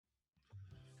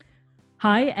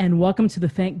Hi, and welcome to the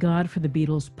Thank God for the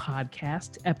Beatles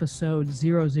podcast, episode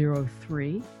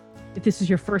 003. If this is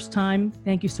your first time,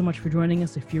 thank you so much for joining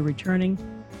us. If you're returning,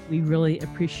 we really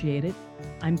appreciate it.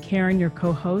 I'm Karen, your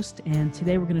co-host, and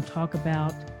today we're going to talk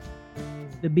about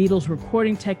the Beatles'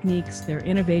 recording techniques, their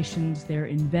innovations, their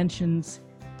inventions,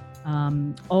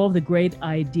 all of the great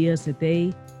ideas that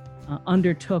they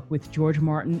undertook with George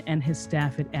Martin and his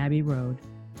staff at Abbey Road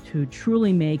to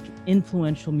truly make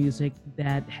influential music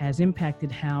that has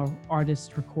impacted how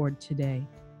artists record today.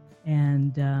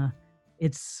 And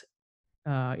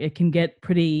it can get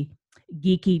pretty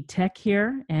geeky tech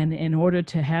here. And in order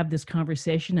to have this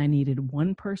conversation, I needed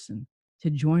one person to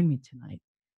join me tonight.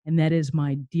 And that is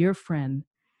my dear friend,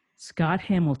 Scott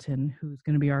Hamilton, who's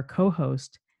going to be our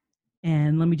co-host.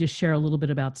 And let me just share a little bit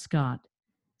about Scott.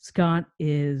 Scott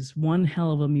is one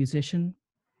hell of a musician.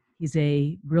 He's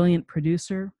a brilliant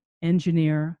producer,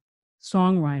 engineer,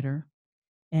 songwriter,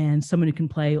 and someone who can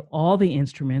play all the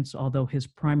instruments, although his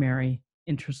primary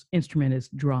instrument is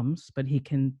drums, but he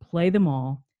can play them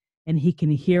all, and he can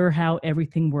hear how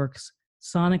everything works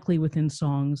sonically within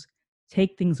songs,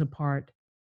 take things apart.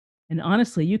 And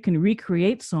honestly, you can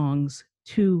recreate songs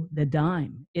to the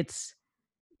dime.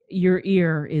 Your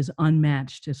ear is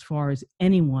unmatched as far as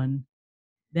anyone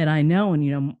that I know.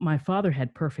 And, my father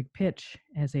had perfect pitch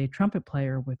as a trumpet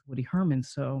player with Woody Herman.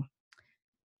 So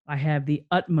I have the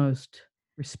utmost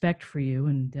respect for you.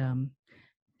 And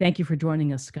thank you for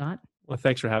joining us, Scott. Well,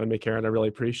 thanks for having me, Karen. I really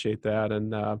appreciate that.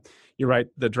 And you're right,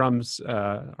 the drums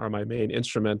are my main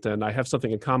instrument. And I have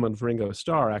something in common with Ringo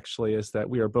Starr, actually, is that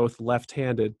we are both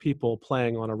left-handed people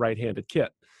playing on a right-handed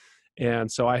kit. And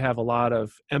so I have a lot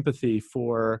of empathy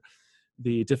for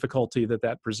the difficulty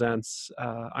that presents.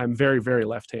 I'm very, very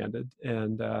left-handed.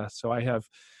 And so I have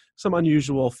some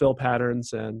unusual fill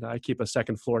patterns, and I keep a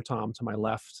second floor tom to my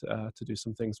left to do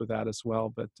some things with that as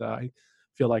well. But I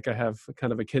feel like I have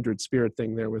kind of a kindred spirit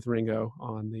thing there with Ringo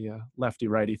on the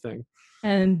lefty-righty thing.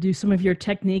 And do some of your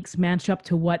techniques match up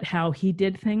to how he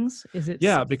did things? Is it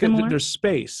Because similar? there's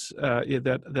space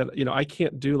that I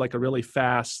can't do like a really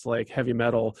fast like heavy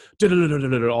metal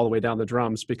all the way down the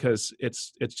drums because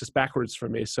it's just backwards for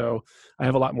me. So I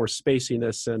have a lot more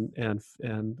spaciness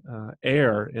and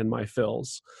air in my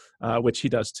fills, which he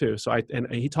does too. So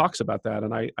and he talks about that,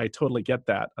 and I totally get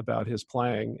that about his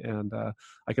playing, and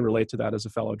I can relate to that as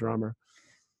a fellow drummer.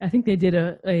 I think they did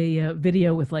a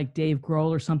video with like Dave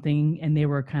Grohl or something, and they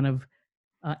were kind of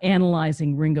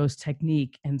analyzing Ringo's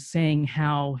technique and saying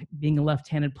how being a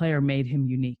left-handed player made him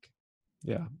unique.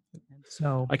 Yeah.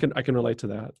 So I can relate to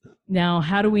that. Now,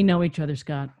 how do we know each other,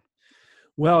 Scott?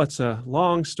 Well, it's a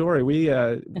long story.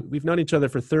 We've known each other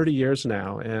for 30 years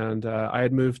now, and I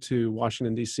had moved to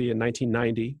Washington, D.C. in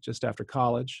 1990, just after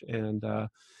college, and I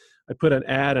put an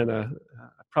ad in a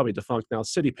probably defunct now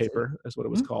City Paper, is what it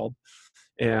was called.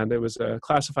 And it was a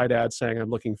classified ad saying I'm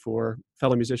looking for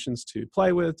fellow musicians to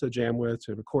play with, to jam with,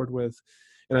 to record with.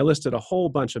 And I listed a whole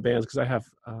bunch of bands because I have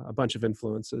a bunch of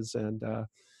influences. And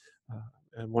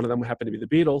one of them happened to be the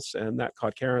Beatles, and that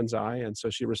caught Karen's eye. And so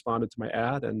she responded to my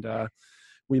ad. And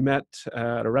we met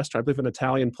at a restaurant, I believe an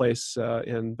Italian place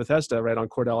in Bethesda, right on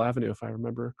Cordell Avenue, if I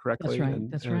remember correctly.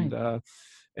 That's right. That's right.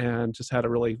 And just had a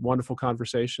really wonderful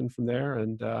conversation from there,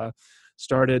 and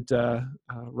started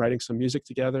writing some music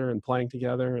together and playing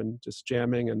together and just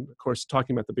jamming, and of course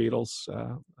talking about the Beatles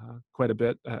quite a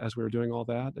bit as we were doing all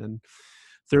that. And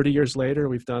 30 years later,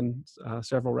 we've done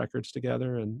several records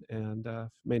together and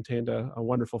maintained a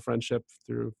wonderful friendship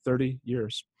through 30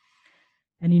 years.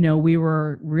 And we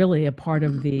were really a part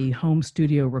of the home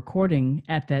studio recording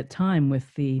at that time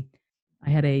I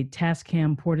had a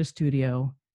Tascam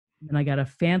Portastudio, and I got a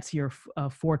fancier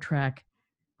 4-track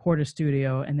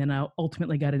Portastudio, and then I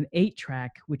ultimately got an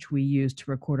 8-track, which we used to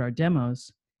record our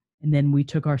demos. And then we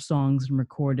took our songs and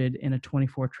recorded in a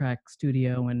 24-track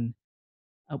studio, and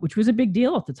which was a big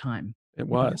deal at the time. It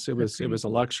was a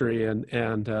luxury,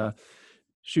 and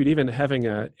shoot, even having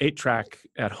a 8-track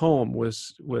at home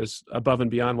was above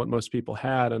and beyond what most people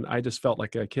had. And I just felt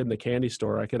like a kid in the candy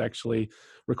store. I could actually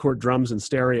record drums in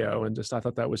stereo, and I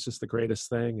thought that was just the greatest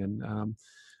thing.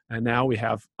 And now we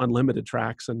have unlimited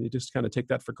tracks, and you just kind of take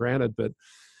that for granted. But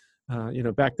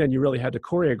back then you really had to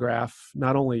choreograph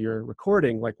not only your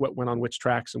recording, like what went on which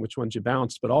tracks and which ones you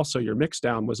bounced, but also your mix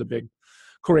down was a big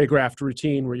choreographed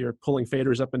routine where you're pulling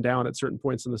faders up and down at certain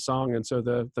points in the song. And so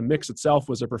the mix itself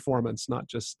was a performance, not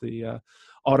just the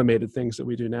automated things that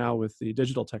we do now with the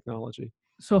digital technology.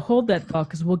 So hold that thought,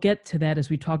 because we'll get to that as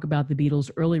we talk about the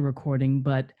Beatles' early recording.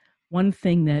 But one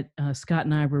thing that Scott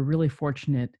and I were really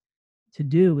fortunate to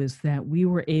do is that we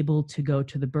were able to go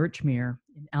to the Birchmere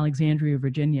in Alexandria,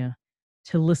 Virginia,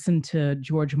 to listen to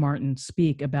George Martin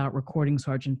speak about recording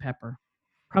Sergeant Pepper,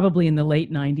 probably in the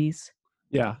late 90s,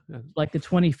 Yeah. Yeah. like the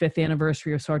 25th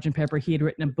anniversary of Sergeant Pepper. He had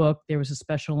written a book. There was a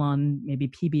special on maybe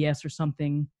PBS or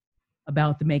something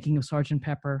about the making of Sergeant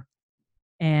Pepper.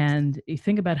 And you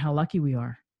think about how lucky we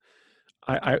are.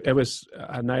 It was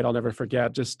a night I'll never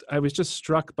forget. I was just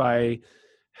struck by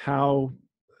how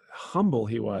humble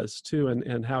he was too,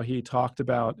 and how he talked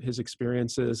about his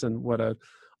experiences and what a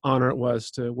honor it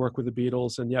was to work with the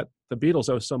Beatles. And yet the Beatles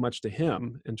owe so much to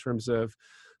him in terms of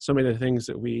so many of the things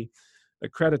that we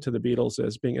credit to the Beatles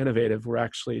as being innovative were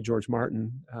actually George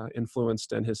Martin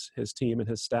influenced, and his team and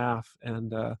his staff.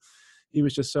 And he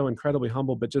was just so incredibly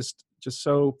humble, but just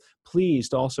so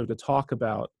pleased also to talk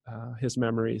about his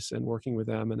memories and working with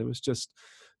them. And it was just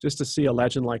to see a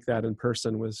legend like that in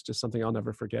person was just something I'll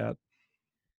never forget.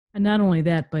 And not only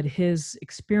that, but his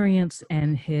experience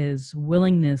and his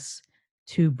willingness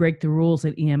to break the rules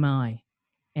at EMI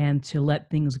and to let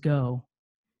things go.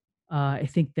 I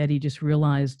think that he just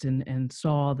realized and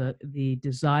saw the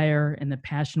desire and the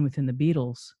passion within the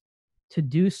Beatles to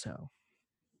do so.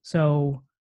 So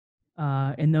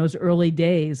in those early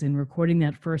days in recording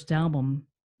that first album,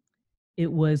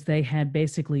 they had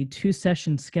basically 2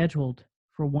 sessions scheduled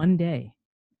for one day.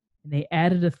 And they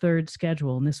added a third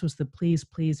schedule, and this was the Please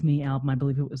Please Me album. I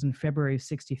believe it was in February of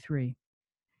 63.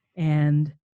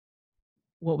 And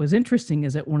what was interesting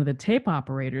is that one of the tape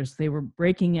operators, they were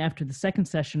breaking after the second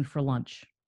session for lunch.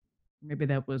 Maybe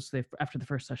that was after the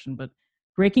first session, but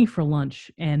breaking for lunch,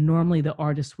 and normally the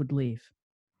artist would leave.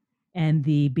 And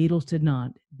the Beatles did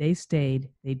not. They stayed,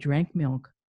 they drank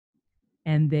milk,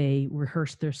 and they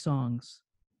rehearsed their songs.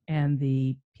 And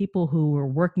the people who were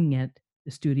working at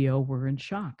the studio were in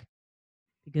shock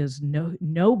because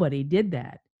nobody did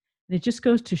that. And it just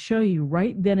goes to show you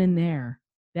right then and there,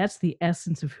 that's the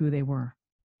essence of who they were.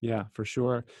 Yeah, for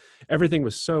sure. Everything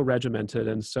was so regimented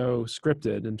and so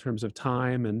scripted in terms of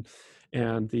time,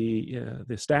 and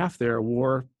the staff there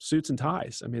wore suits and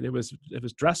ties. I mean, it was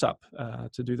dress up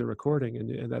to do the recording,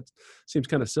 and that seems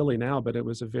kind of silly now, but it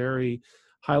was a very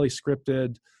highly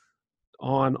scripted,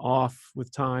 on off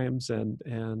with times, and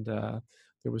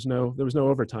there was no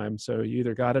overtime. So you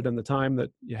either got it in the time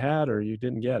that you had, or you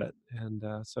didn't get it, and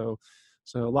so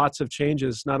lots of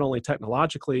changes, not only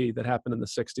technologically that happened in the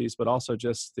 60s, but also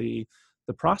just the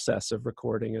process of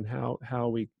recording and how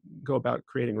we go about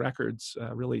creating records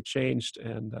really changed.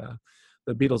 And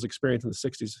the Beatles' experience in the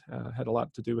 60s had a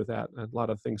lot to do with that, and a lot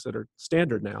of things that are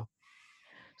standard now.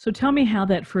 So tell me how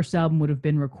that first album would have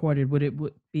been recorded. Would it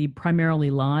be primarily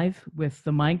live with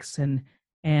the mics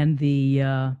and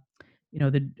the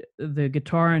the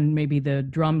guitar and maybe the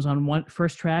drums on one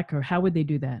first track, or how would they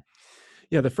do that?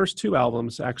 Yeah, the first 2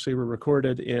 albums actually were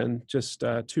recorded in just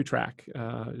 2-track.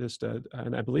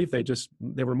 And I believe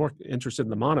they were more interested in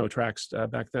the mono tracks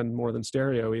back then more than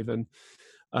stereo even.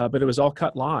 But it was all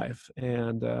cut live,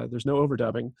 and there's no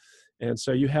overdubbing. And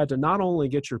so you had to not only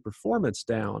get your performance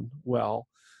down well,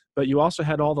 but you also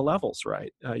had all the levels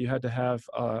right. You had to have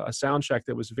a sound check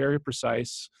that was very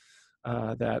precise,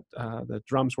 that the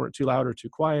drums weren't too loud or too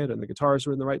quiet, and the guitars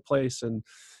were in the right place, and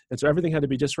so everything had to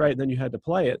be just right. And then you had to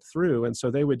play it through, and so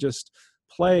they would just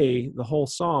play the whole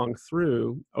song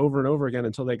through over and over again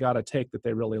until they got a take that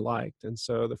they really liked. And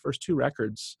so the first 2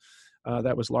 records,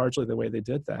 that was largely the way they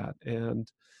did that. And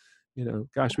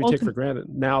gosh, we take for granted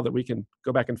now that we can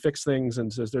go back and fix things,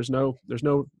 and says there's no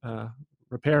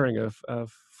repairing of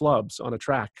flubs on a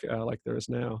track like there is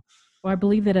now. Well, I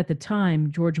believe that at the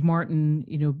time, George Martin,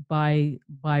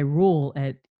 by rule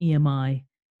at EMI,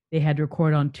 they had to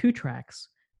record on 2 tracks,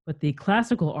 but the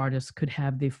classical artists could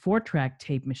have the 4-track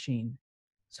tape machine.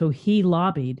 So he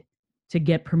lobbied to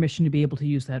get permission to be able to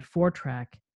use that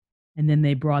 4-track, and then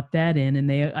they brought that in,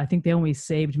 and I think they only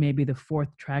saved maybe the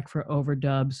 4th track for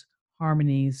overdubs,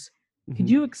 harmonies. Mm-hmm. Could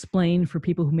you explain for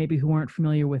people who aren't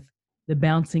familiar with the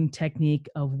bouncing technique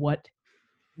of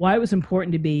why it was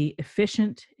important to be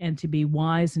efficient and to be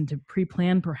wise and to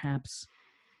pre-plan perhaps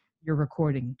your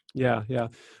recording? Yeah.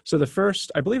 So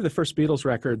I believe the first Beatles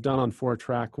record done on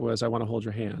 4-track was I Want to Hold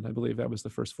Your Hand. I believe that was the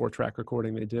first 4-track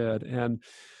recording they did. And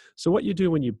so what you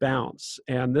do when you bounce,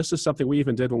 and this is something we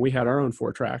even did when we had our own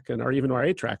 4-track, or even our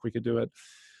 8-track, we could do it.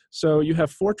 So you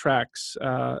have 4 tracks,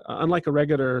 unlike a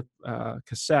regular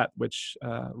cassette, which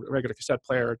a regular cassette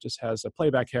player just has a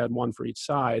playback head, one for each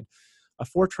side. A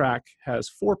 4-track has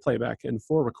 4 playback and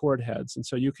 4 record heads. And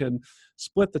so you can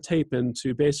split the tape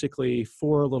into basically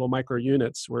 4 little micro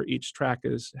units where each track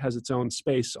has its own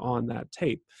space on that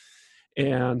tape.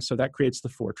 And so that creates the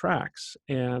 4 tracks.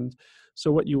 And so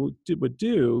what you would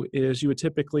do is you would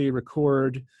typically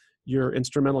record your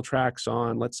instrumental tracks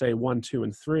on, let's say 1, 2,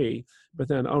 and 3, but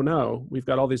then, oh no, we've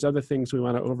got all these other things we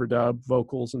want to overdub,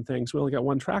 vocals and things. We only got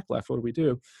one track left. What do we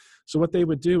do? So what they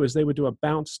would do is they would do a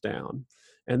bounce down,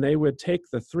 and they would take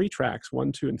the 3 tracks,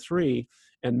 1, 2, and 3,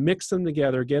 and mix them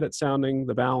together, get it sounding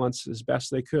the balance as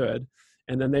best they could,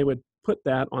 and then they would put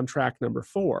that on track number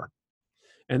 4.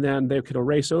 And then they could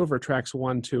erase over tracks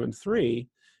 1, 2, and 3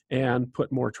 and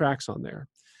put more tracks on there.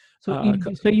 So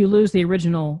you lose the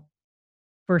original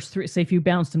first 3. Say if you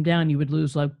bounced them down, you would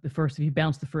lose like the first. If you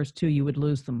bounced the first 2, you would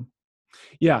lose them.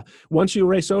 Yeah. Once you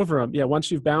erase over them,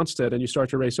 once you've bounced it and you start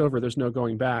to erase over, there's no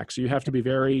going back. So you have to be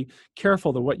very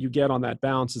careful that what you get on that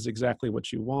bounce is exactly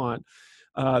what you want.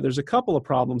 There's a couple of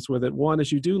problems with it. One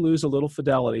is you do lose a little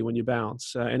fidelity when you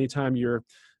bounce. Anytime you're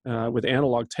with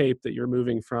analog tape that you're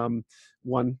moving from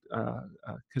one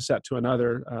cassette to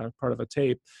another part of a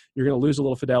tape, you're going to lose a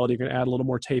little fidelity. You're going to add a little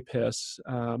more tape hiss.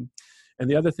 And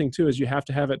the other thing too is you have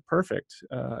to have it perfect.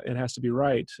 It has to be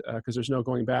right because there's no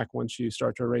going back once you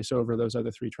start to erase over those other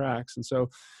 3 tracks. And so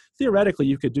theoretically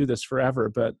you could do this forever,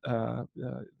 but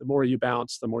the more you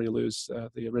bounce, the more you lose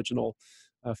the original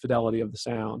fidelity of the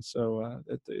sound. So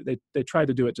they try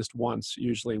to do it just once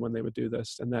usually when they would do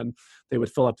this, and then they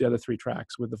would fill up the other 3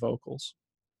 tracks with the vocals.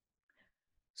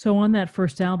 So on that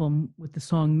first album with the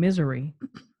song Misery,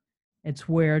 it's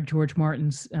where George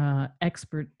Martin's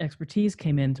expertise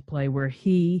came into play, where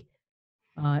he,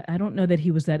 I don't know that he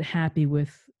was that happy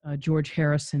with George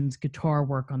Harrison's guitar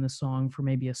work on the song for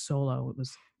maybe a solo. It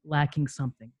was lacking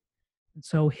something. And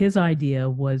so his idea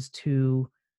was to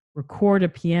record a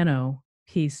piano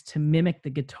piece to mimic the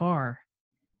guitar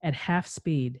at half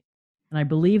speed. And I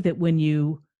believe that when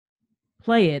you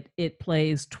play it, it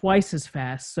plays twice as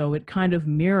fast. So it kind of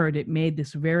mirrored, it made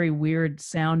this very weird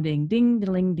sounding ding,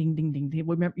 ding, ding, ding, ding, ding.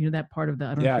 Remember, that part of the,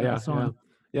 I don't know the song.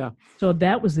 Yeah. So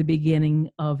that was the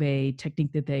beginning of a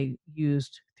technique that they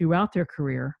used throughout their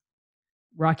career.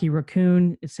 Rocky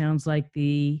Raccoon, it sounds like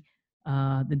the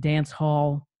dance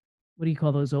hall, what do you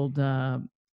call those old kind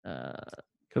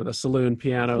of the saloon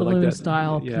piano, saloon like that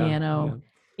style piano.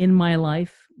 In My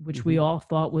Life, which we all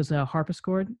thought was a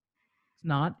harpsichord. It's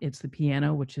not. It's the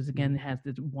piano, which is again has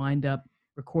the wind up,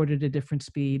 recorded at a different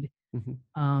speed.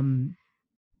 You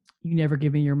Never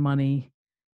Give Me Your Money.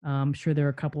 I'm sure there are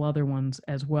a couple other ones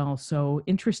as well. So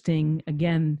interesting.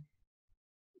 Again,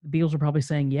 the Beatles are probably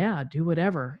saying, "Yeah, do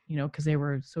whatever," because they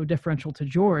were so differential to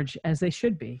George, as they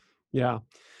should be. Yeah.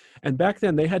 And back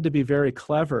then they had to be very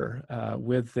clever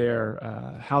with their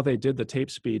how they did the tape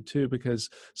speed too, because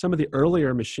some of the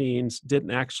earlier machines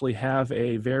didn't actually have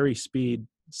a vari speed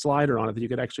slider on it that you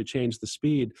could actually change the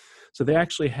speed. So they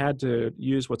actually had to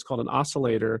use what's called an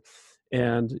oscillator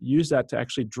and use that to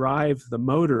actually drive the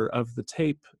motor of the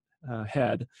tape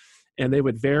head. And they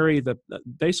would vary the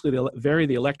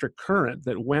electric current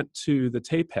that went to the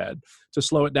tape head to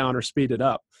slow it down or speed it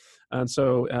up. And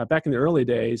so back in the early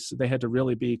days, they had to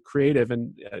really be creative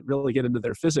and really get into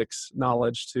their physics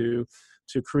knowledge to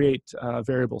create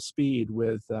variable speed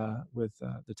with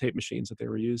the tape machines that they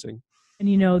were using.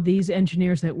 And these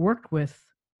engineers that worked with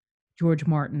George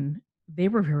Martin, they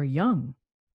were very young.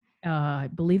 I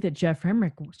believe that Jeff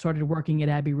Emerick started working at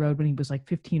Abbey Road when he was like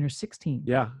 15 or 16.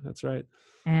 Yeah, that's right.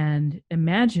 And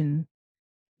imagine,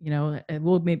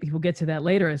 maybe we'll get to that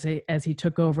later as he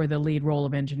took over the lead role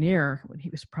of engineer when he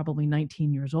was probably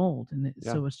 19 years old. And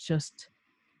so it's just,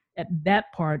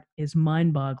 that part is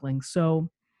mind-boggling. So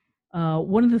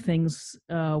one of the things,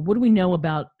 what do we know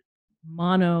about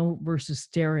mono versus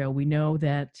stereo? We know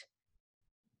that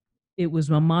it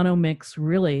was a mono mix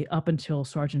really up until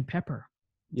Sgt. Pepper.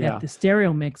 Yeah. That the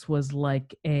stereo mix was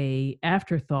like a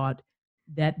afterthought,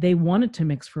 that they wanted to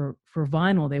mix for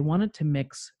vinyl. They wanted to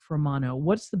mix for mono.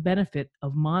 What's the benefit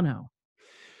of mono?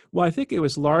 Well, I think it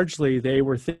was largely they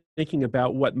were thinking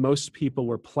about what most people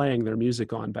were playing their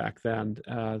music on back then.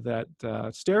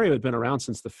 That stereo had been around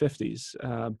since the 50s,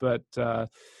 but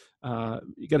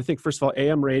you got to think, first of all,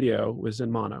 AM radio was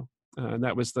in mono, and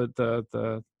that was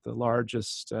the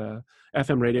largest.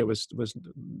 FM radio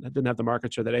didn't have the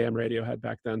market share that AM radio had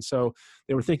back then. So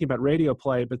they were thinking about radio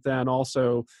play, but then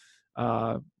also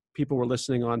people were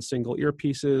listening on single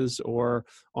earpieces or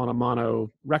on a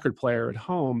mono record player at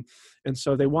home. And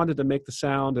so they wanted to make the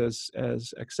sound as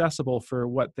accessible for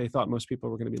what they thought most people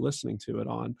were going to be listening to it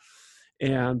on.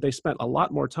 And they spent a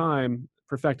lot more time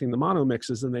perfecting the mono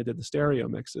mixes than they did the stereo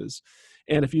mixes.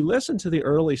 And if you listen to the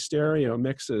early stereo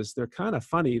mixes, they're kind of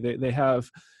funny. They have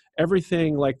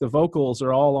everything, like the vocals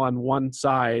are all on one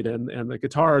side and the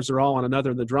guitars are all on another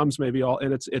and the drums maybe all,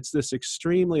 and it's this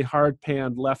extremely hard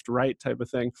panned left right type of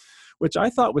thing, which I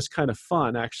thought was kind of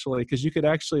fun actually, because you could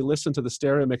actually listen to the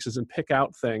stereo mixes and pick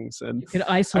out things, and you could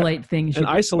isolate things. And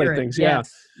isolate things, yeah.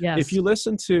 Yes. If you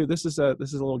listen to, this is a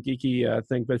little geeky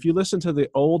thing, but if you listen to the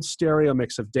old stereo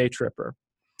mix of Day Tripper,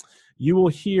 you will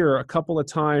hear a couple of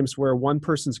times where one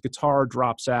person's guitar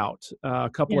drops out,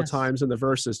 a couple of times in the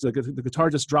verses. The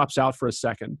guitar just drops out for a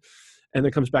second and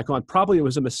then comes back on. Probably it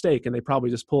was a mistake and they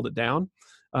probably just pulled it down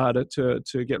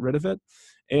to get rid of it.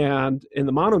 And in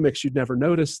the mono mix, you'd never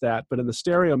notice that. But in the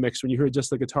stereo mix, when you hear just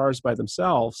the guitars by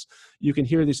themselves, you can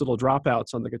hear these little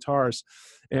dropouts on the guitars.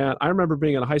 And I remember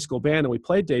being in a high school band and we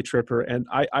played Day Tripper, and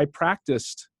I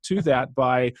practiced to that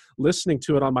by listening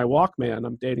to it on my Walkman.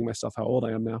 I'm dating myself how old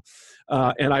I am now.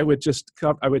 And I would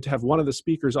have one of the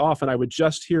speakers off and I would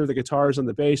just hear the guitars and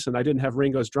the bass, and I didn't have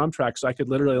Ringo's drum track. So I could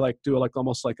literally like do like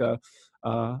almost like a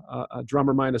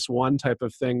drummer -1 type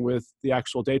of thing with the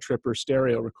actual Day Tripper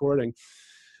stereo recording.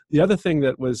 The other thing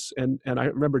that was, and I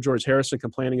remember George Harrison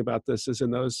complaining about this, is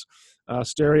in those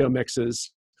stereo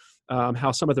mixes,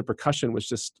 how some of the percussion was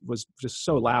just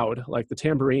so loud. Like the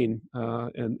tambourine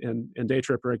in Day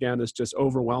Tripper again is just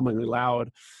overwhelmingly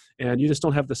loud, and you just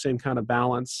don't have the same kind of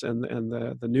balance and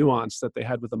the nuance that they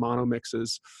had with the mono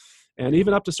mixes. And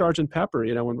even up to Sgt. Pepper,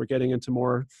 you know, when we're getting into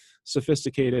more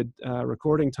sophisticated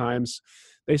recording times,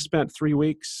 they spent 3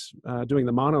 weeks doing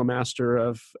the mono master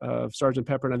of Sgt.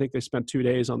 Pepper, and I think they spent 2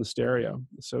 days on the stereo.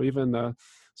 So even a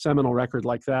seminal record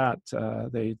like that,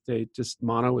 they just,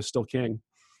 mono is still king.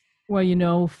 Well, you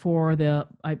know, for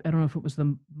I don't know if it was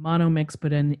the mono mix,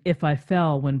 but in If I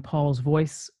Fell, when Paul's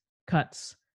voice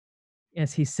cuts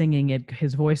as he's singing it,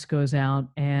 his voice goes out,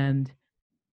 and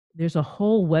there's a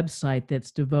whole website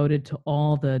that's devoted to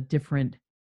all the different,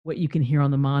 what you can hear on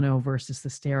the mono versus the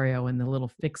stereo and the little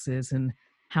fixes and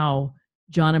how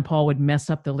John and Paul would mess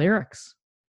up the lyrics.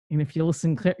 And if you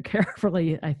listen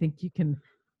carefully, I think you can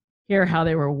hear how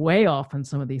they were way off on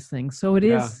some of these things. So it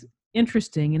is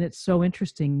interesting, and it's so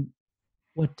interesting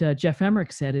what Geoff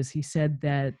Emerick said is he said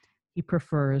that he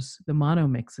prefers the mono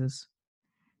mixes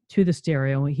to the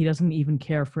stereo. He doesn't even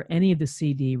care for any of the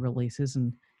CD releases,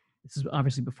 and this is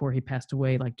obviously before he passed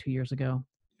away like 2 years ago,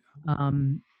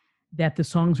 that the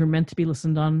songs were meant to be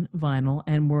listened on vinyl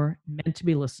and were meant to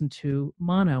be listened to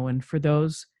mono. And for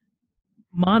those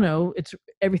mono, it's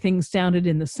everything sounded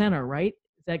in the center, right?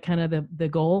 Is that kind of the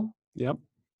goal? Yep.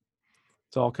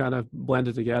 It's all kind of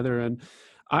blended together. And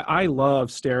I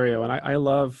love stereo, and I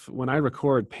love when I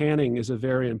record, panning is a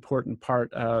very important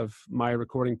part of my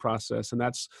recording process. And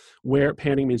that's where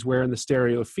panning means where in the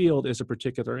stereo field is a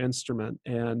particular instrument.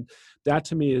 And that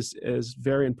to me is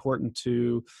very important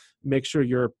to make sure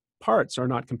your parts are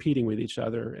not competing with each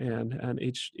other, and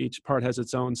each part has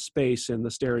its own space in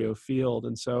the stereo field.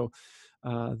 And so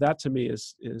that to me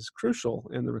is crucial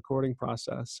in the recording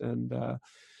process. And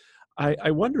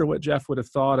I wonder what Geoff would have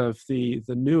thought of the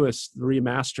newest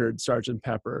remastered Sgt.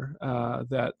 Pepper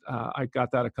that I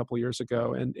got that a couple years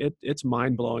ago, and it's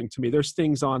mind-blowing to me. There's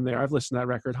things on there, I've listened to that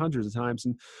record hundreds of times,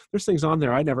 and there's things on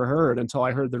there I never heard until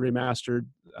I heard the remastered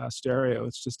stereo.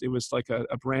 It was like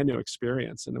a brand new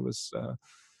experience, and it was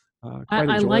quite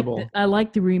enjoyable. I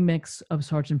like the remix of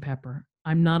Sgt. Pepper.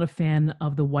 I'm not a fan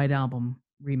of the White Album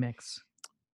remix.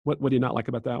 What do you not like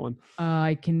about that one?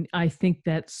 I think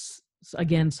that's,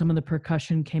 again, some of the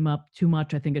percussion came up too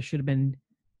much. I think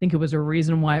it was a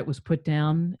reason why it was put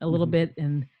down a little bit.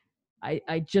 And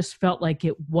I just felt like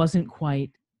it wasn't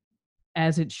quite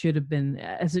as it should have been,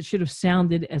 as it should have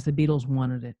sounded as the Beatles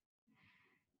wanted it.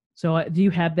 So do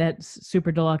you have that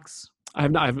Super Deluxe? I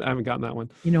haven't gotten that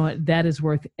one. You know what? That is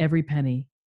worth every penny.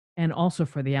 And also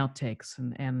for the outtakes.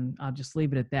 And I'll just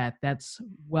leave it at that. That's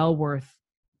well worth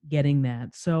getting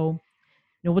that. So,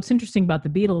 you know, what's interesting about the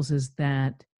Beatles is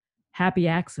that happy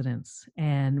accidents,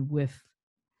 and with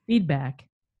feedback,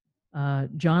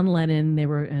 John Lennon, they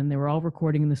were all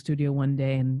recording in the studio one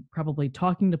day and probably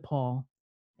talking to Paul,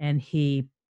 and he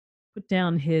put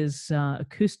down his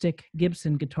acoustic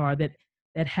Gibson guitar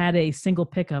that had a single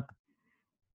pickup,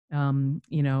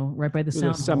 you know, right by the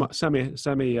sound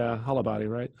semi hollow body,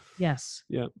 right? Yes.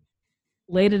 Yeah.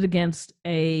 Laid it against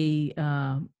a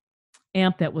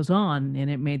amp that was on,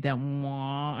 and it made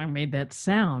that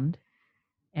sound.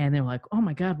 And they were like, "Oh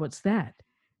my God, what's that?"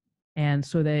 And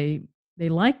so they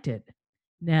liked it.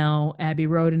 Now, Abbey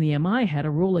Road and EMI had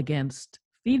a rule against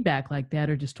feedback like that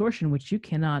or distortion, which you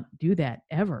cannot do that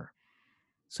ever.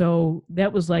 So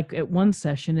that was like at one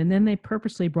session, and then they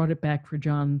purposely brought it back for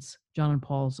John and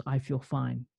Paul's "I Feel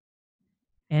Fine"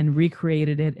 and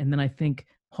recreated it. And then I think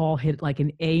Paul hit like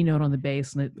an A note on the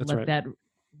bass and it That's let right. that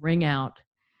ring out.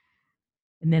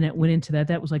 And then it went into that.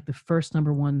 That was like the first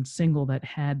 #1 single that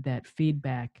had that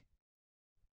feedback.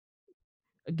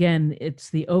 Again, it's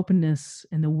the openness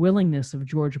and the willingness of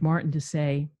George Martin to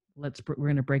say, we're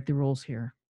going to break the rules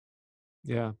here.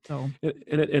 Yeah. So,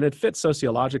 And it fits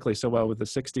sociologically so well with the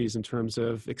 60s in terms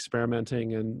of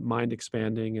experimenting and mind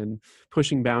expanding and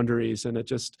pushing boundaries. And it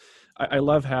just, I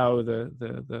love how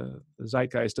the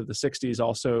zeitgeist of the 60s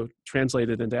also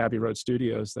translated into Abbey Road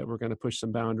Studios, that we're going to push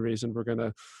some boundaries, and we're going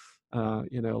to,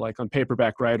 like on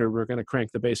Paperback Writer, we're going to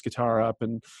crank the bass guitar up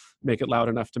and make it loud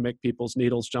enough to make people's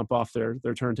needles jump off their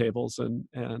turntables. And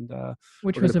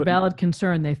which we're going was to a put, valid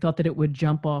concern. They thought that it would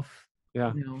jump off,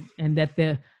 yeah, and that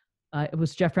it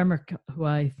was Jeff Emmerich who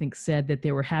I think said that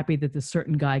they were happy that the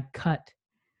certain guy cut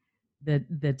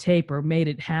the tape or made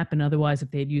it happen. Otherwise,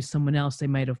 if they'd used someone else, they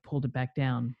might have pulled it back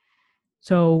down.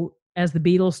 So as the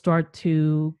Beatles start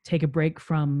to take a break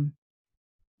from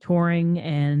touring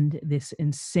and this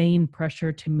insane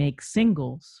pressure to make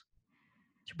singles,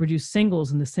 to produce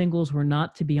singles, and the singles were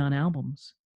not to be on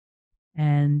albums,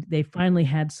 and they finally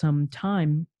had some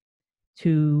time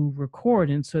to record,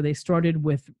 and so they started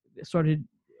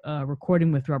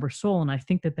recording with Rubber Soul, and I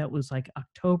think that was like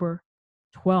October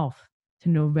 12th to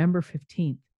November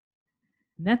 15th.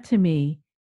 And that to me,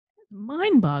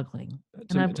 mind-boggling.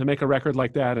 to make a record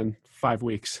like that in 5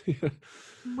 weeks.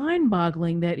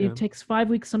 Mind-boggling that Yeah. it takes 5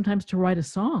 weeks sometimes to write a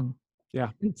song.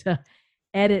 Yeah. And to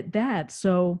edit that.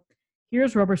 So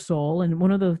here's Rubber Soul, and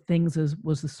one of the things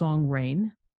was the song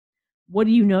Rain. What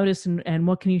do you notice, and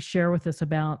what can you share with us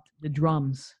about the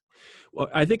drums? Well,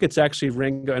 I think it's actually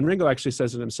Ringo, and Ringo actually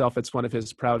says it himself. It's one of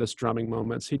his proudest drumming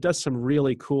moments. He does some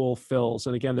really cool fills,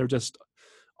 and again, they're just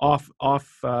off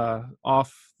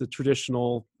the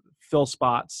traditional fill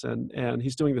spots, and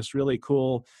he's doing this really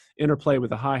cool interplay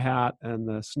with the hi-hat and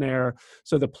the snare.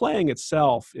 So the playing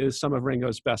itself is some of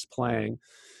Ringo's best playing.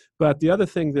 But the other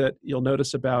thing that you'll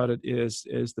notice about it is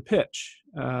the pitch,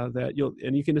 that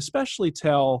you can especially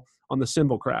tell on the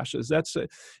cymbal crashes. That's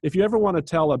if you ever want to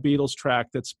tell a Beatles track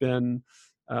that's been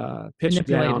pitched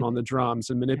down on the drums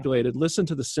and manipulated, listen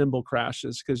to the cymbal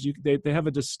crashes, because they have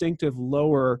a distinctive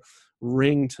lower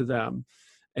ring to them.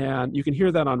 And you can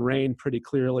hear that on Rain pretty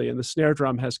clearly. And the snare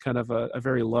drum has kind of a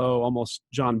very low, almost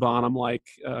John Bonham-like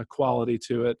quality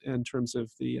to it in terms of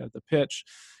the pitch.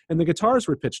 And the guitars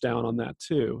were pitched down on that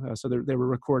too. So they were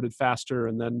recorded faster,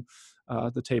 and then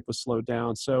the tape was slowed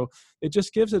down. So it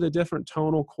just gives it a different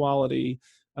tonal quality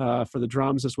for the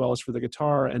drums as well as for the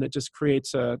guitar. And it just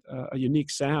creates a unique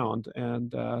sound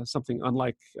and something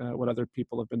unlike what other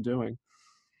people have been doing.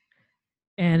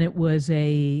 And it was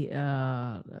the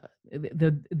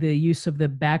use of the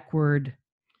backward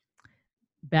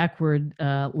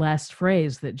last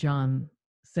phrase that John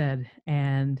said,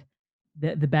 and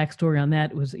the backstory on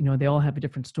that was, they all have a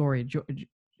different story.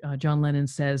 John Lennon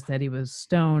says that he was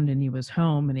stoned and he was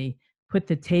home, and he put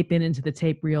the tape into the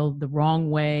tape reel the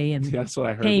wrong way, and that's what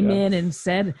I heard, came in and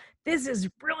said, "This is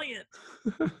brilliant."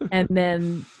 And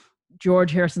then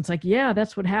George Harrison's like, "Yeah,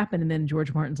 that's what happened." And then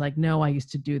George Martin's like, "No, I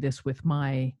used to do this with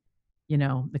my,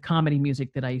 the comedy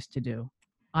music that I used to do.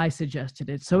 I suggested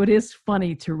it." So it is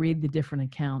funny to read the different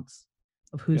accounts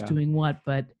of who's doing what.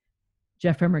 But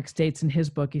Jeff Emmerich states in his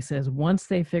book, he says, once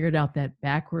they figured out that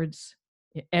backwards,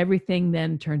 everything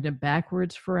then turned to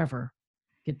backwards forever.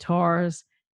 Guitars,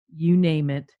 you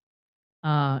name it.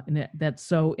 And that's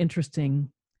so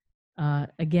interesting.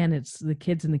 Again, it's the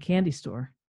kids in the candy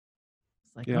store.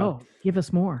 It's like, oh, give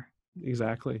us more.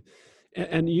 Exactly.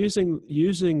 And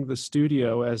using the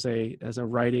studio as a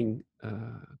writing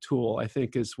tool, I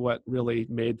think, is what really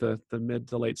made the mid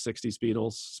to late 60s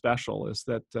Beatles special, is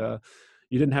that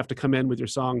you didn't have to come in with your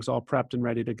songs all prepped and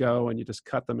ready to go and you just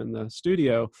cut them in the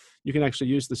studio. You can actually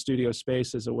use the studio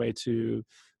space as a way to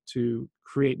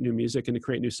create new music and to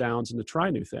create new sounds and to try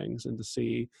new things and to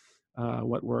see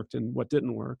what worked and what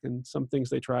didn't work. And some things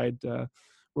they tried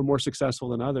were more successful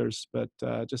than others, but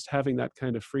just having that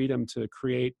kind of freedom to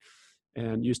create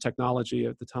and use technology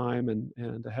at the time and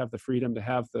to have the freedom to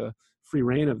have the free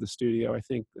reign of the studio, I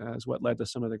think is what led to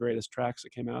some of the greatest tracks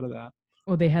that came out of that.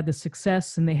 Well, they had the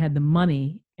success and they had the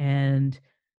money, and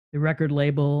the record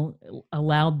label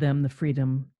allowed them the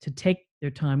freedom to take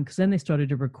their time, because then they started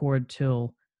to record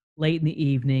till late in the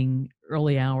evening,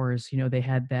 early hours. They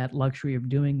had that luxury of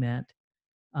doing that.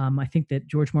 I think that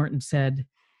George Martin said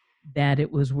that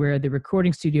it was where the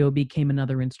recording studio became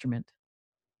another instrument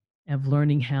of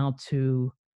learning how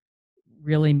to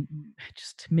really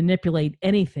just manipulate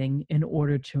anything in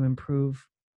order to improve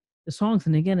the songs.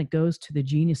 And again, it goes to the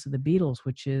genius of the Beatles,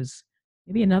 which is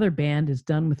maybe another band is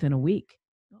done within a week.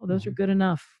 Oh, those are good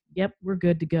enough. Yep, we're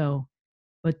good to go.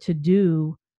 But to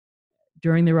do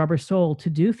during the Rubber Soul, to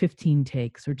do 15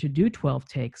 takes or to do 12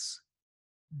 takes,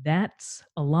 that's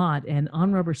a lot. And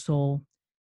on Rubber Soul,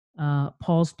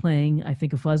 Paul's playing, I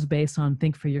think, a fuzz bass on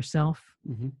Think for Yourself.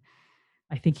 Mm-hmm.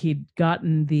 I think he'd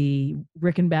gotten the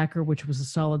Rickenbacker, which was a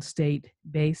solid state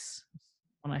bass,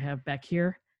 one I have back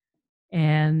here.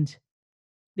 And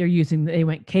they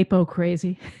went capo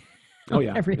crazy. Oh,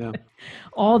 yeah. Yeah.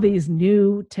 All these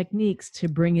new techniques to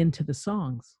bring into the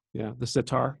songs. Yeah. The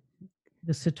sitar.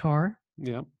 The sitar.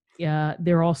 Yeah. Yeah.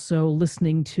 They're also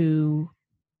listening to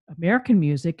American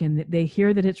music, and they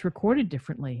hear that it's recorded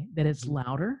differently, that it's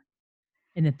louder,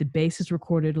 and that the bass is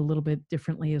recorded a little bit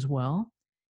differently as well.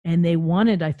 And they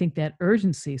wanted, I think, that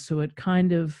urgency. So it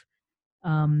kind of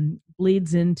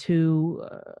bleeds into,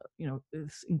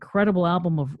 this incredible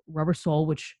album of Rubber Soul,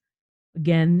 which,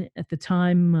 again, at the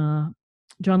time,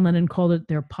 John Lennon called it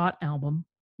their pot album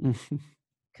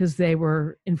because they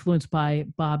were influenced by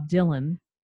Bob Dylan.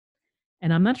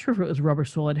 And I'm not sure if it was Rubber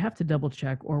Soul. I'd have to double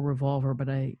check, or Revolver, but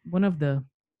one of the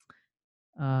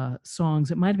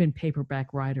songs, it might have been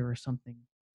Paperback Writer or something.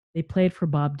 They played for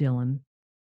Bob Dylan.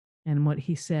 And what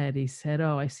he said,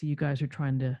 oh, I see you guys are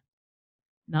trying to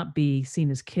not be seen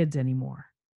as kids anymore.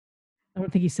 I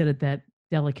don't think he said it that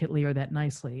delicately or that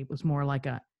nicely. It was more like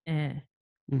a eh.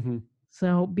 Mm-hmm.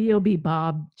 So B.O.B.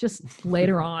 Bob, just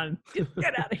later on, just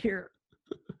get out of here.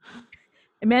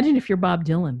 Imagine if you're Bob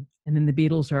Dylan and then the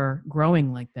Beatles are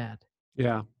growing like that.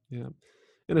 Yeah, yeah.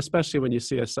 And especially when you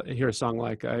hear a song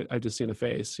like I've Just Seen a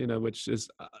Face, which is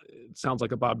it sounds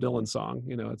like a Bob Dylan song.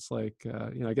 It's like,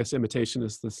 I guess imitation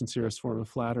is the sincerest form of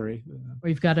flattery. Or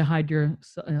You've Got to Hide Your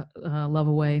Love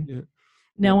Away. Yeah.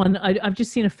 Now, I've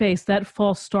Just Seen a Face, that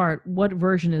false start, what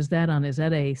version is that on? Is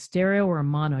that a stereo or a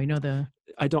mono?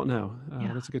 I don't know.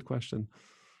 Yeah. That's a good question.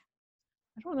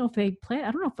 I don't know if they play.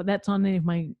 I don't know if that's on any of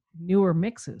my newer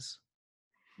mixes.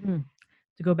 To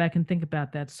go back and think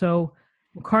about that. So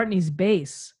McCartney's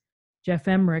bass, Geoff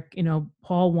Emerick,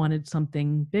 Paul wanted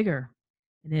something bigger.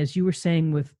 And as you were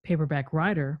saying with Paperback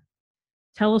Writer,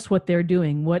 tell us what they're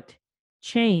doing. What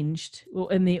changed? Well,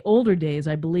 in the older days,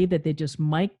 I believe that they just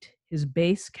mic'd his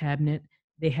bass cabinet.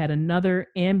 They had another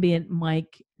ambient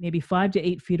mic, maybe 5 to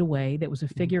 8 feet away, that was a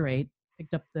figure eight,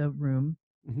 picked up the room.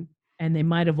 Mm-hmm. And they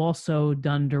might have also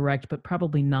done direct, but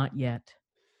probably not yet.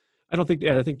 I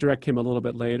think direct came a little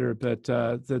bit later, but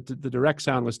the direct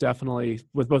sound was definitely,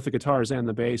 with both the guitars and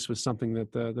the bass, was something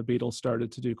that the Beatles started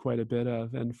to do quite a bit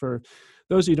of. And for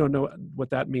those of you who don't know what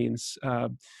that means,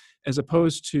 as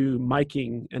opposed to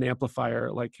miking an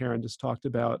amplifier like Karen just talked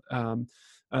about,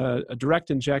 a direct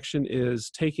injection is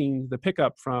taking the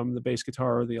pickup from the bass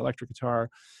guitar or the electric guitar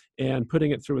and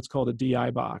putting it through what's called a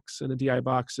DI box. And a DI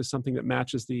box is something that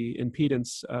matches the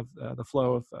impedance of the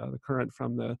flow of the current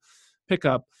from the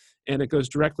pickup, and it goes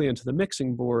directly into the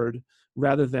mixing board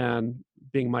rather than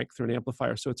being mic'd through an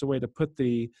amplifier. So it's a way to put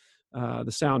the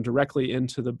sound directly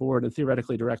into the board and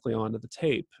theoretically directly onto the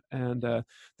tape. And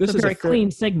this is a very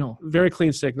clean signal. Very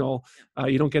clean signal.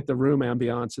 You don't get the room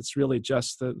ambiance. It's really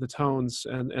just the tones,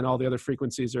 and all the other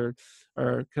frequencies are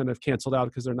kind of canceled out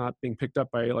because they're not being picked up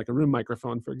by like a room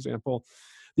microphone, for example.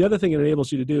 The other thing it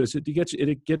enables you to do is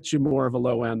it gets you more of a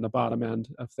low end, the bottom end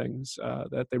of things,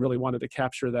 that they really wanted to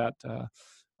capture that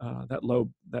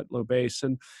low bass.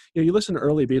 And you listen to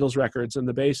early Beatles records, and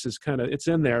the bass is it's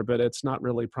in there, but it's not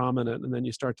really prominent. And then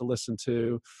you start to listen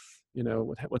to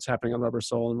what's happening on Rubber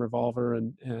Soul and Revolver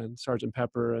and Sgt.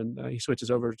 Pepper, and he switches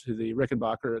over to the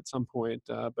Rickenbacker at some point.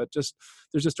 But there's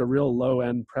just a real low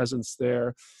end presence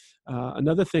there.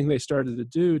 Another thing they started to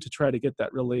do to try to get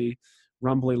that really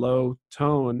rumbly low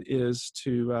tone is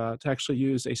to actually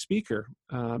use a speaker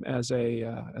as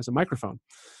a microphone.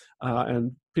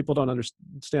 And people don't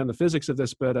understand the physics of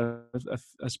this, but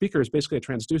a speaker is basically a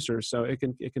transducer, so it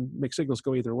can make signals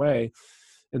go either way.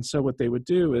 And so what they would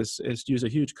do is use a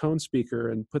huge cone speaker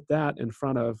and put that in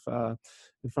front of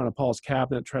Paul's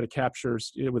cabinet, try to capture,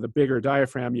 with a bigger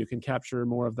diaphragm, you can capture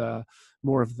more of the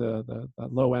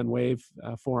low end wave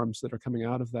forms that are coming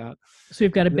out of that. So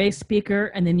you've got a bass speaker,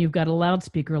 and then you've got a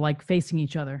loudspeaker like facing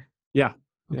each other. Yeah.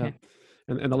 Okay. Yeah.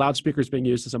 And the loudspeaker is being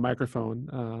used as a microphone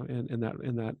in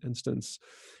that instance.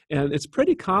 And it's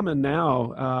pretty common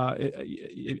now. I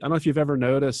don't know if you've ever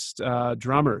noticed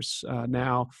drummers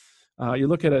now. You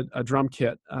look at a drum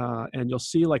kit and you'll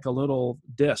see like a little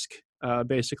disc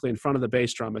basically in front of the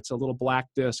bass drum. It's a little black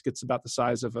disc. It's about the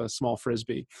size of a small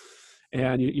Frisbee.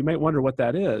 And you might wonder what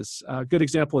that is. A good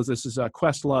example is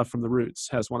Questlove from The Roots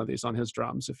has one of these on his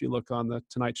drums, if you look on the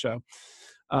Tonight Show.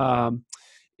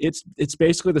 it's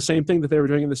basically the same thing that they were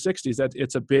doing in the 60s. That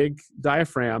it's a big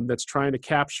diaphragm that's trying to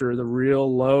capture the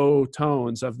real low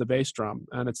tones of the bass drum,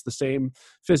 and it's the same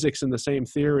physics and the same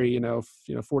theory,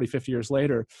 40, 50 years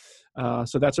later.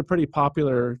 So that's a pretty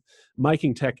popular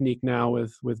miking technique now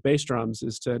with bass drums,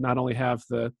 is to not only have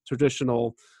the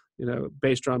traditional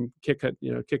bass drum kick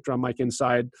drum mic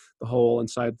inside the hole,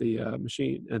 inside the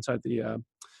machine, inside the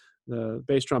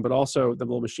bass drum, but also the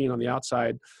little machine on the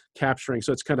outside capturing.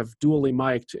 So it's kind of dually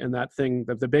mic'd, and that thing,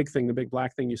 the big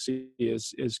black thing you see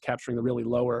is capturing the really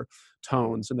lower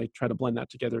tones, and they try to blend that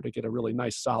together to get a really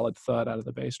nice solid thud out of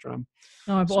the bass drum.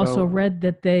 Now, I've also read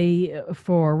that they,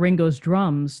 for Ringo's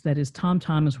drums, that his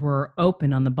tom-toms were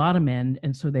open on the bottom end,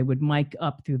 and so they would mic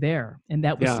up through there, and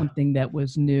that was something that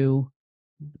was new.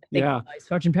 I think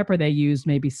Sgt. Pepper, they used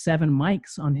maybe 7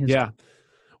 mics on his. Yeah.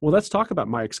 Well, let's talk about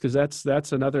mics, because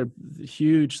that's another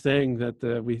huge thing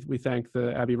that we thank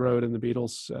the Abbey Road and the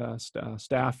Beatles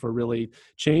staff for really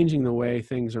changing the way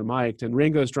things are mic'd. And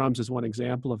Ringo's drums is one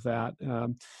example of that.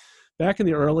 Back in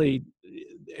the early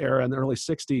era, in the early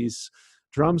 60s,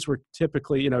 drums were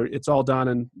typically, it's all done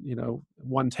in,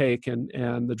 one take. And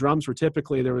the drums were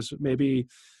typically, there was maybe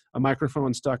a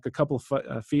microphone stuck a couple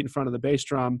of feet in front of the bass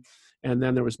drum, and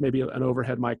then there was maybe an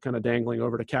overhead mic kind of dangling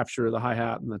over to capture the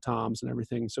hi-hat and the toms and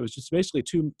everything. So it's just basically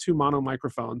two mono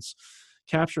microphones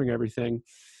capturing everything.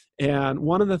 And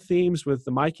one of the themes with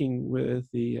the miking with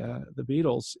the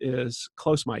Beatles is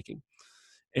close miking.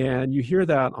 And you hear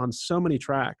that on so many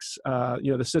tracks.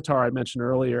 The sitar I mentioned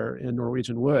earlier in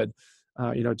Norwegian Wood,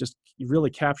 just really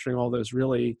capturing all those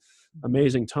really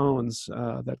amazing tones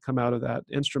that come out of that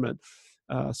instrument.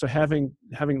 So having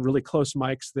really close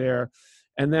mics there.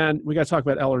 And then we got to talk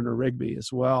about Eleanor Rigby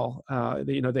as well.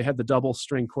 They had the double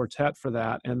string quartet for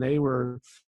that, and they were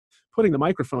putting the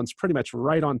microphones pretty much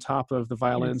right on top of the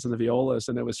violins and the violas,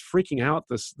 and it was freaking out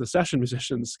the session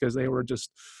musicians, because it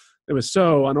was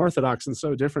so unorthodox and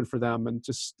so different for them, and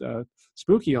just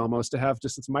spooky almost to have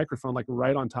just this microphone like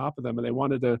right on top of them, and they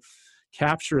wanted to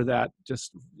capture that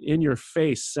just in your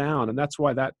face sound, and that's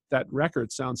why that record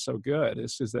sounds so good.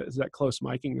 Is that close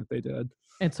miking that they did.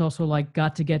 It's also like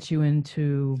Got to Get You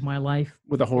Into My Life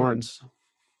with the horns,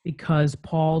 because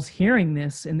Paul's hearing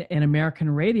this in American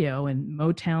radio and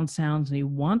Motown sounds, and he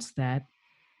wants that,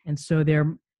 and so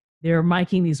they're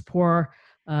miking these poor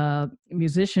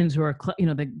musicians who are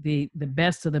the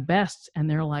best of the best, and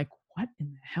they're like, what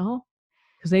in the hell?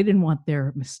 Because they didn't want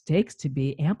their mistakes to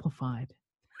be amplified.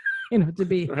 To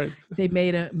be right. They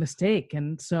made a mistake,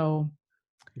 and so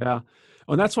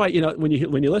and that's why when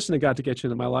you listen to "Got to Get You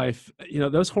Into My Life,"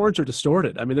 those horns are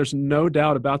distorted. I mean, there's no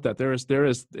doubt about that. There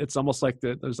is. It's almost like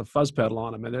there's a fuzz pedal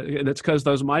on them, and it's because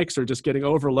those mics are just getting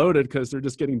overloaded, because they're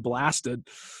just getting blasted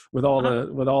with all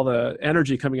the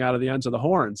energy coming out of the ends of the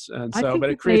horns, and so but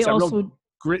it creates a real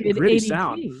gritty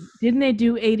sound. Didn't they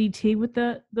do ADT with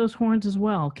those horns as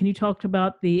well? Can you talk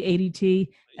about the ADT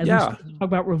as we talk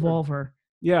about Revolver?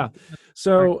 Yeah.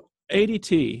 So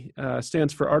ADT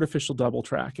stands for artificial double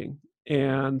tracking.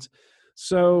 And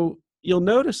so you'll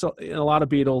notice in a lot of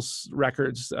Beatles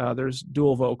records, there's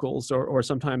dual vocals, or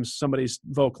sometimes somebody's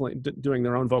doing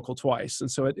their own vocal twice.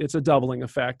 And so it's a doubling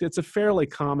effect. It's a fairly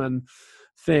common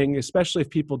thing, especially if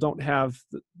people don't have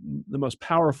the most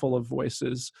powerful of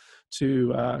voices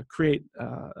to create.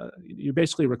 You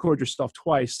basically record yourself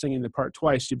twice, singing the part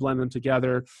twice. You blend them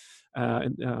together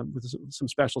with some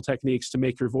special techniques to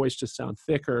make your voice just sound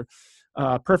thicker.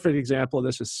 Perfect example of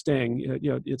this is Sting.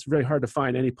 It's very hard to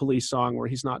find any Police song where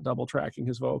he's not double tracking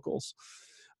his vocals.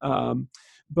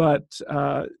 But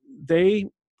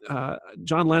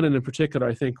John Lennon in particular,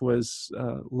 I think, was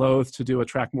loath to do a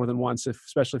track more than once,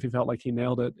 especially if he felt like he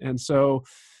nailed it. And so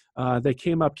they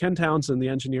came up, Ken Townsend, the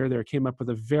engineer there, came up with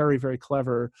a very, very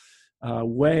clever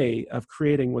way of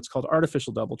creating what's called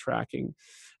artificial double tracking.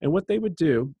 And what they would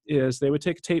do is they would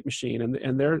take a tape machine,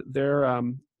 and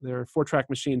their 4-track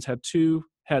machines had 2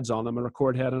 heads on them, a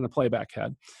record head and a playback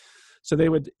head. So they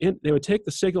would take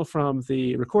the signal from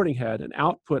the recording head and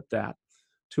output that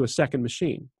to a second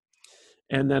machine,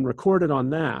 and then record it on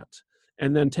that,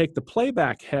 and then take the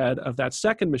playback head of that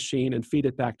second machine and feed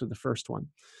it back to the first one.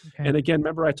 Okay. And again,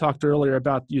 remember I talked earlier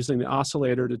about using the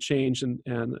oscillator to change and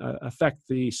affect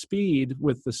the speed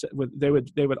they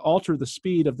would alter the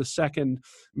speed of the second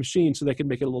machine so they could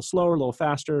make it a little slower, a little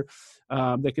faster.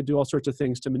 They could do all sorts of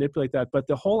things to manipulate that. But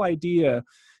the whole idea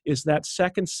is that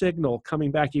second signal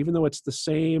coming back, even though it's the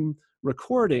same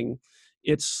recording,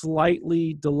 it's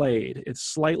slightly delayed. It's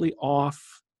slightly off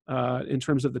in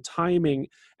terms of the timing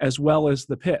as well as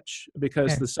the pitch,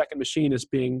 because the second machine is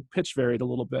being pitch varied a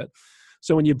little bit.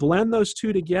 So when you blend those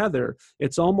two together,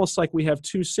 it's almost like we have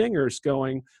two singers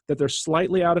going, that they're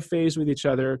slightly out of phase with each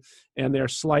other and they're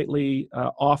slightly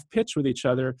off pitch with each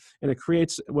other, and it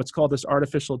creates what's called this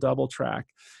artificial double track.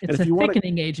 It's and if a you want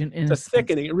thickening agent in a it's a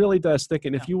thickening. It really does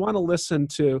thicken. Yeah. If you want to listen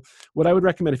to what I would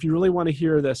recommend, if you really want to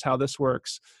hear this, how this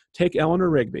works, take Eleanor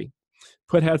Rigby,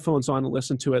 put headphones on and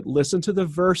listen to it. Listen to the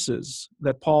verses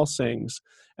that Paul sings,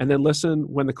 and then listen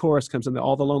when the chorus comes in,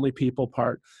 all the lonely people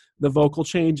part, the vocal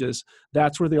changes.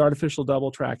 That's where the artificial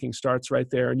double tracking starts right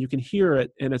there. And you can hear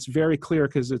it, and it's very clear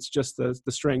because it's just the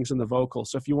strings and the vocal.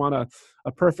 So if you want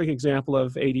a perfect example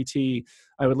of ADT,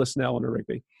 I would listen to Eleanor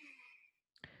Rigby.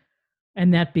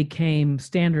 And that became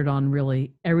standard on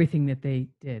really everything that they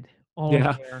did. All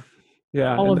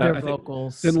of their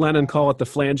vocals. Didn't Lennon call it the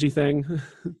flangey thing?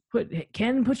 Put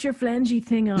your flangey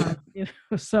thing on.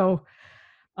 So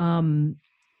on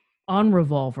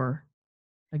Revolver,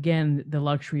 again, the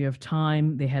luxury of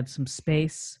time. They had some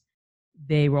space.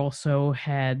 They also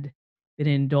had been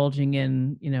indulging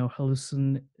in,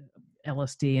 hallucin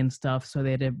LSD and stuff. So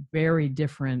they had a very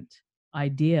different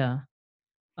idea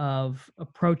of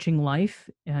approaching life.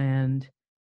 And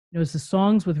it was the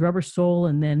songs with Rubber Soul,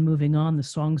 and then moving on, the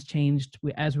songs changed,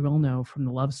 as we all know, from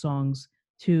the love songs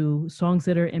to songs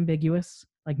that are ambiguous,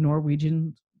 like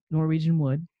Norwegian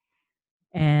Wood,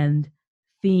 and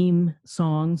theme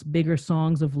songs, bigger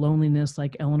songs of loneliness,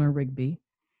 like Eleanor Rigby.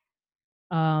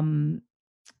 Maybe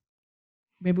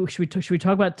should we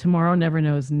talk about Tomorrow Never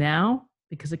Knows now,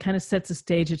 because it kind of sets the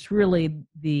stage. It's really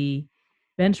the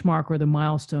benchmark or the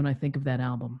milestone, I think, of that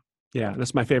album. Yeah,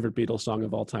 that's my favorite Beatles song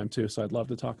of all time too. So I'd love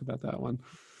to talk about that one.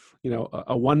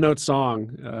 A one-note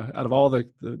song out of all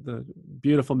the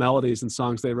beautiful melodies and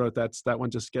songs they wrote. That one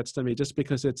just gets to me, just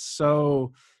because it's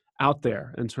so out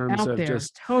there in terms of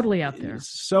just totally out there,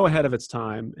 so ahead of its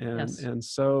time, and yes. and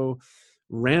so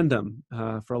random,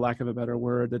 for lack of a better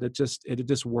word, that it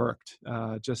just worked.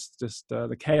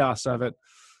 The chaos of it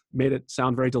made it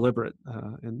sound very deliberate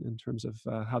in terms of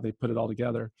how they put it all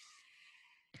together.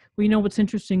 Well, what's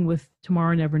interesting with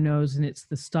Tomorrow Never Knows, and it's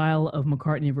the style of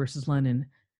McCartney versus Lennon.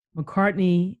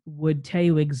 McCartney would tell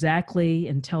you exactly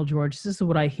and tell George, this is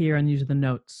what I hear, and these are the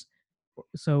notes.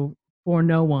 So For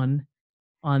No One,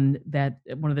 on that,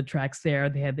 one of the tracks there,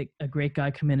 they had a great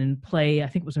guy come in and play. I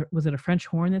think was it a French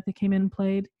horn that they came in and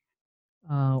played?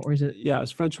 Or is it? Yeah,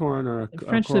 it's French horn or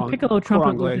the piccolo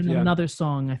trumpet was in another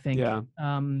song, I think. Yeah.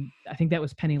 I think that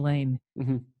was Penny Lane.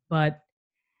 Mm-hmm. But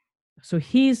so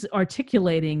he's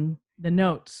articulating the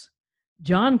notes.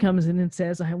 John comes in and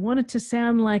says, I want it to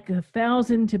sound like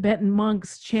 1,000 Tibetan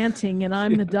monks chanting, and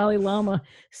I'm the Dalai Lama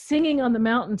singing on the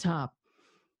mountaintop.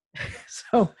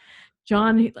 So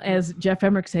John, as Jeff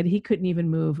Emmerich said, he couldn't even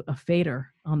move a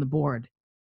fader on the board.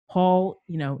 Paul,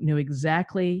 knew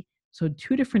exactly. So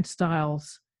two different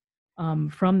styles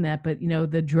from that, but,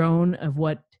 the drone of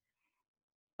what,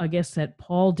 I guess that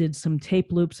Paul did some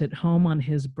tape loops at home on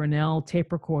his Brunel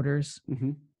tape recorders.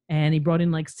 Mm-hmm. And he brought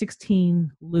in like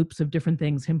 16 loops of different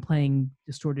things, him playing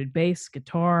distorted bass,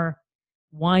 guitar,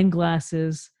 wine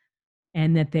glasses,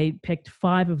 and that they picked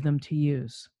 5 of them to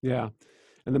use. Yeah.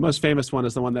 And the most famous one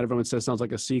is the one that everyone says sounds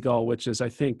like a seagull, which is, I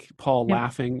think, Paul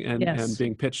laughing and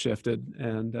being pitch shifted.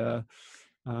 And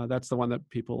that's the one that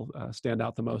people stand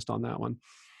out the most on that one.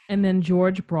 And then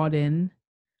George brought in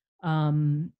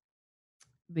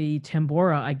the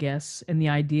tambora, I guess, and the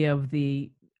idea of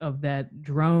that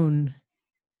drone.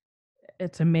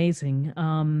 It's amazing.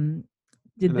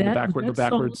 Did that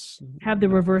backwards have the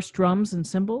reverse drums and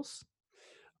cymbals?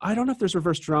 I don't know if there's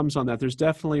reverse drums on that. There's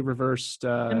definitely reversed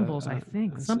cymbals. I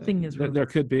think something is. There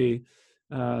could be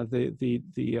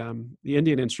the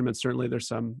Indian instruments. Certainly, there's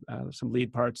some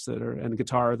lead parts and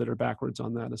guitar that are backwards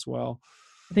on that as well.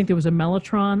 I think there was a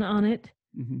mellotron on it.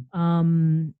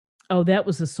 Mm-hmm. That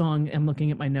was the song. I'm looking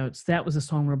at my notes. That was a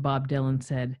song where Bob Dylan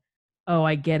said, "Oh,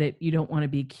 I get it. You don't want to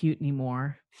be cute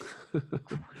anymore."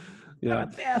 Yeah,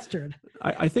 bastard.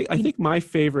 I think my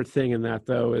favorite thing in that,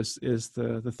 though, is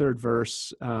the third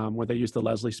verse where they use the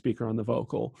Leslie speaker on the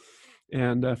vocal.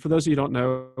 And for those of you who don't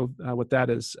know what that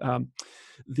is, a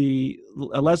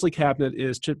Leslie cabinet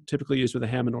is typically used with a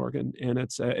Hammond organ, and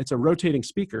it's a rotating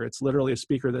speaker. It's literally a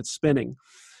speaker that's spinning.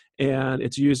 And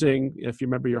it's using, if you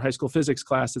remember your high school physics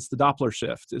class, it's the Doppler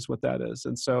shift is what that is.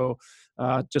 And so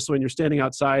just when you're standing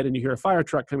outside and you hear a fire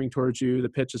truck coming towards you, the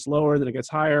pitch is lower, then it gets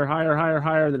higher, higher, higher,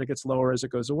 higher, then it gets lower as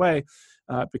it goes away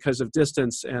because of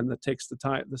distance, and that takes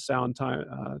the sound time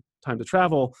to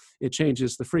travel. It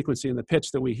changes the frequency and the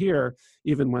pitch that we hear,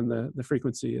 even when the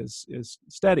frequency is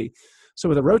steady. So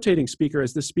with a rotating speaker,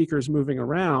 as this speaker is moving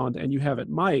around and you have it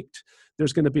mic'd,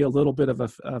 there's going to be a little bit of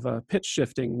a pitch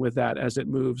shifting with that as it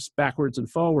moves backwards and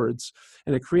forwards,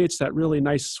 and it creates that really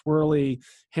nice swirly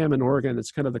Hammond organ.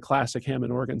 It's kind of the classic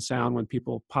Hammond organ sound when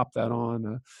people pop that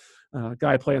on.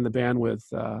 Guy I play in the band with,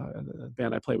 the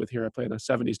band I play with here, I play in a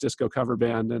 70s disco cover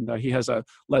band, and he has a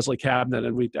Leslie cabinet,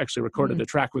 and we actually recorded a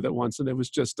track with it once, and it was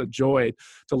just a joy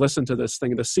to listen to this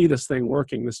thing, to see this thing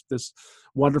working, this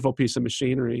wonderful piece of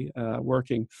machinery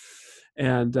working.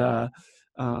 And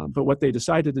but what they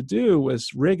decided to do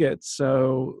was rig it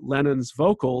so Lennon's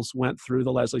vocals went through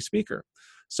the Leslie speaker.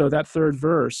 So that third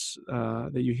verse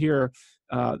that you hear,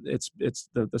 it's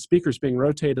the speakers being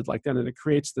rotated like that, and it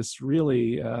creates this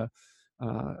really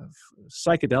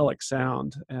psychedelic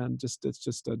sound, and it's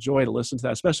just a joy to listen to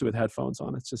that, especially with headphones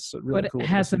on. It's just really cool. But it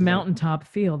has a mountaintop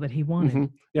feel that he wanted.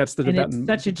 Mm-hmm. Yeah, it's the Tibetan. And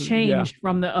it's such a change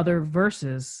from the other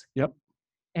verses. Yep.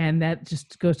 And that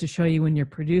just goes to show you when you're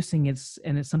producing, it's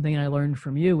something I learned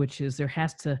from you, which is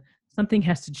something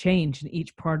has to change in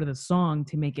each part of the song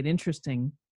to make it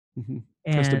interesting. Mm-hmm.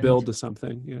 It has to build to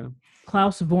something. Yeah.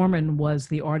 Klaus Vormann was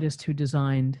the artist who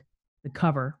designed the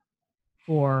cover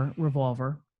for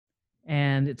Revolver,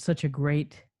 and it's such a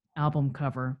great album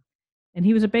cover. And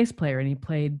he was a bass player, and he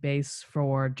played bass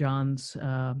for John's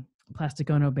Plastic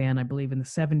Ono band, I believe, in the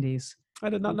 70s. I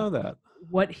did not know that.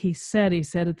 What he said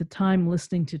at the time,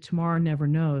 listening to Tomorrow Never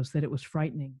Knows, that it was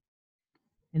frightening.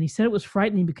 And he said it was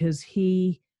frightening because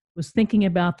he was thinking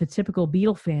about the typical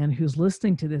Beatle fan who's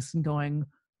listening to this and going,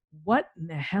 what in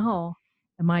the hell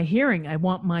am I hearing? I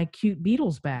want my cute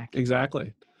Beatles back.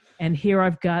 Exactly. And here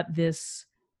I've got this,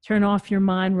 turn off your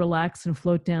mind, relax, and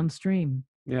float downstream.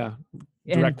 Yeah.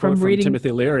 Direct quote from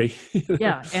Timothy Leary.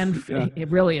 Yeah, and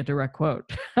really a direct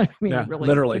quote. I mean, yeah, really.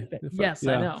 Literally. Yes,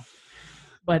 I know.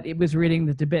 But it was reading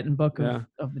the Tibetan Book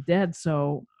of the Dead,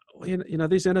 so... You know,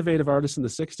 these innovative artists in the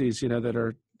 60s, that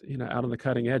are, out on the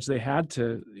cutting edge, they had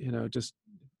to, just,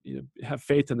 have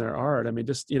faith in their art. I mean,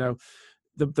 just,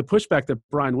 the pushback that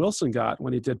Brian Wilson got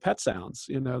when he did Pet Sounds,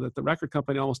 that the record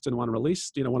company almost didn't want to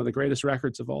release, one of the greatest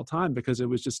records of all time because it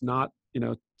was just not,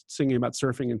 singing about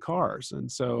surfing in cars.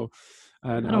 And so,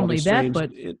 not only that,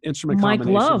 but instrument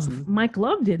Mike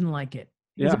Love didn't like it.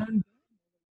 Yeah.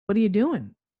 What are you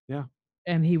doing? Yeah.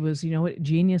 And he was,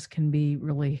 genius can be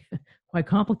really quite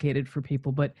complicated for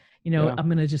people. But, I'm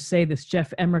going to just say this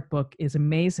Jeff Emmerich book is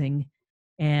amazing.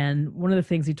 And one of the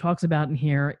things he talks about in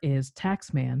here is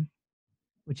Taxman,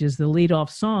 which is the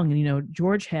lead-off song. And,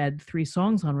 George had 3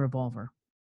 songs on Revolver.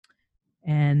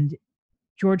 And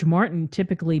George Martin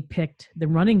typically picked the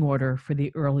running order for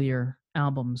the earlier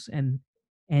albums. And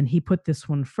he put this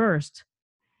one first.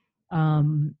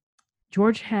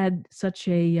 George had such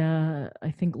a,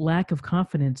 I think, lack of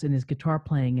confidence in his guitar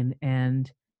playing,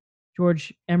 and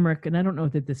George Emmerich, and I don't know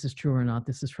that this is true or not,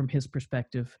 this is from his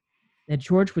perspective, that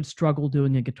George would struggle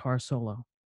doing a guitar solo,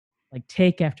 like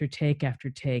take after take after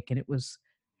take, and it was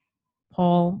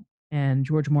Paul and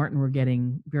George Martin were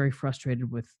getting very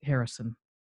frustrated with Harrison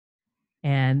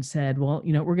and said, well,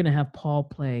 we're going to have Paul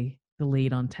play the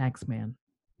lead on Taxman.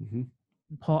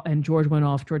 Mm-hmm. George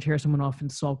Harrison went off and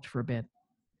sulked for a bit.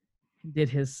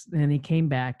 And he came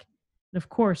back. And of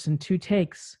course, in 2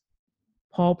 takes,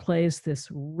 Paul plays this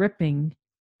ripping,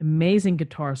 amazing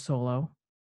guitar solo.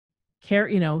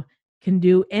 Can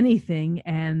do anything.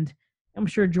 And I'm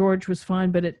sure George was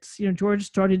fine, but it's, George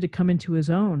started to come into his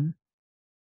own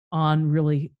on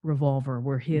really Revolver,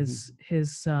 where his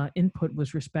input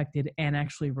was respected and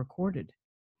actually recorded.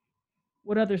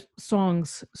 What other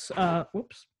songs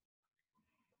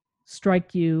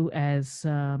strike you as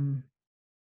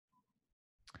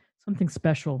something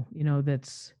special,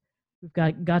 that's we've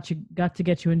got to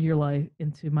get you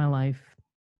into my life?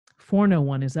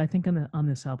 401 is, I think, on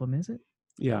this album, is it?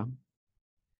 Yeah.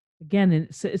 Again,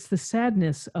 it's the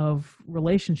sadness of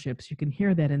relationships. You can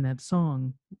hear that in that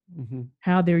song. Mm-hmm.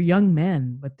 How they're young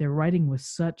men, but they're writing with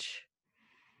such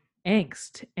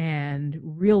angst and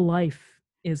real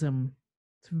life-ism.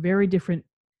 It's a very different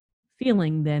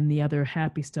feeling than the other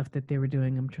happy stuff that they were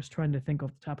doing. I'm just trying to think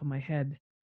off the top of my head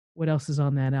what else is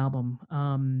on that album.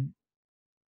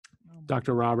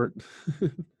 Dr. Robert.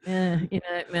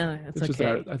 It's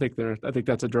okay. I think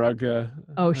that's a drug.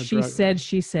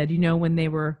 She said, when they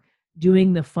were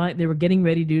doing they were getting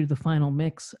ready to do the final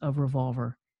mix of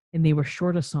Revolver, and they were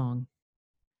short a song.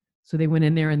 So they went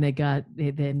in there and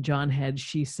then John had,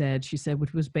 she said,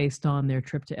 which was based on their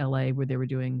trip to LA where they were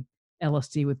doing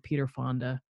LSD with Peter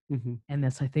Fonda. Mm-hmm. And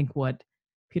that's, I think, what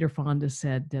Peter Fonda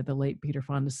said, the late Peter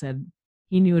Fonda said,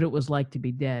 he knew what it was like to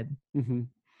be dead.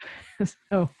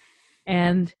 Mm-hmm.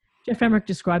 And Jeff Emmerich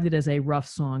described it as a rough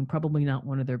song, probably not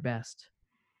one of their best.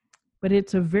 But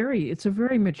it's a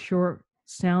very mature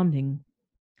sounding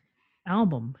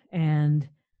album. And,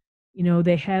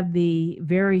 they had the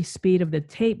very speed of the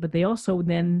tape, but they also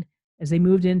then, as they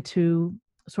moved into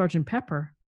Sergeant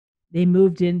Pepper, they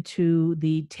moved into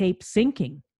the tape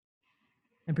syncing,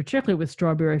 and particularly with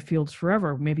Strawberry Fields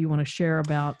Forever. Maybe you want to share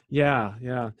about. Yeah,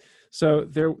 yeah. So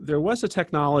there was a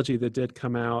technology that did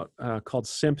come out called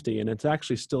SMPTE, and it's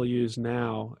actually still used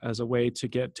now as a way to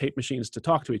get tape machines to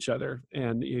talk to each other.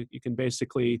 And you can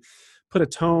basically put a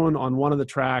tone on one of the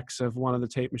tracks of one of the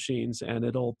tape machines, and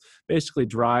it'll basically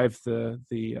drive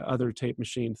the other tape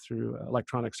machine through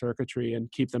electronic circuitry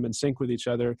and keep them in sync with each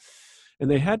other. And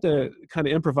they had to kind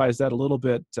of improvise that a little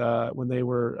bit when they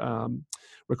were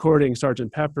recording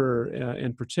Sergeant Pepper,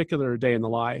 in particular, Day in the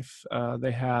Life.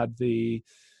 They had the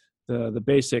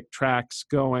basic tracks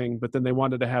going, but then they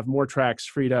wanted to have more tracks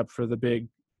freed up for the big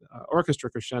orchestra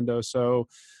crescendo. So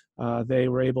they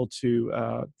were able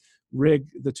to rig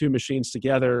the two machines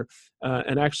together.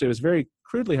 And actually, it was very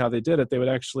crudely how they did it. They would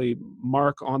actually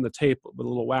mark on the tape with a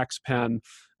little wax pen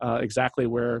exactly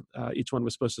where each one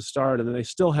was supposed to start. And then they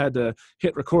still had to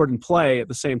hit record and play at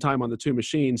the same time on the two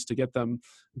machines to get them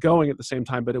going at the same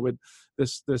time. But it would,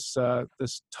 this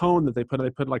tone that they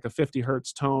put like a 50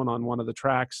 hertz tone on one of the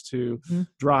tracks to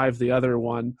drive the other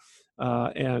one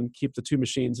and keep the two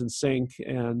machines in sync.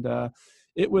 And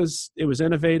it was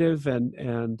innovative, and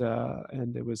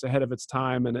it was ahead of its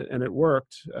time, and it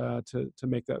worked to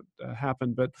make that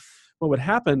happen. But what would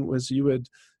happen was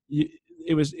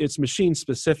it's machine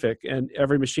specific, and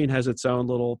every machine has its own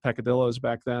little peccadillos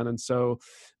back then. And so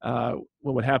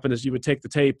what would happen is you would take the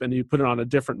tape and you put it on a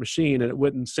different machine, and it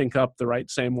wouldn't sync up the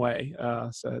same way.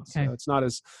 So it's not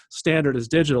as standard as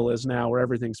digital is now, where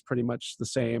everything's pretty much the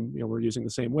same. We're using the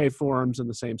same waveforms and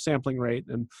the same sampling rate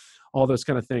and all those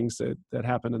kind of things that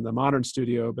happen in the modern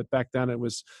studio. But back then it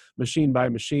was machine by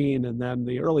machine. And then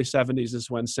the early 70s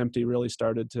is when SMPTE really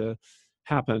started to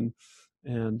happen.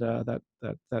 And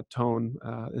that tone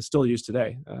is still used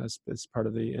today as part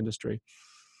of the industry.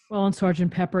 Well, in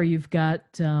Sergeant Pepper, you've got,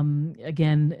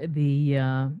 again, the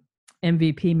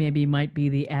MVP maybe might be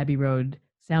the Abbey Road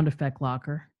sound effect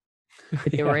locker.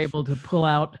 They were able to pull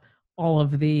out all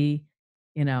of the,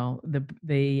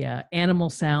 the animal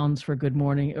sounds for Good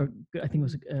Morning, or I think it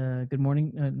was Good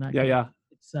Morning.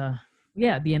 It's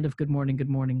the end of Good Morning, Good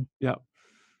Morning. Yeah.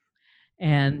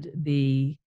 And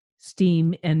the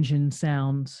steam engine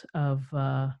sounds of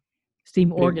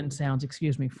steam organ sounds,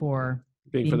 for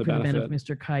being for the benefit of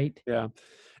Mr. Kite. Yeah.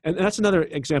 And that's another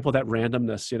example of that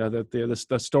randomness,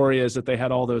 the story is that they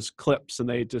had all those clips and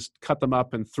they just cut them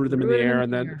up and threw them in the air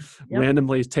and then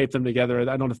randomly taped them together. I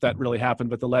don't know if that really happened,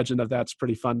 but the legend of that's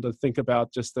pretty fun to think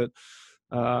about, just that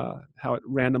how it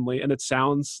randomly, and it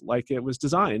sounds like it was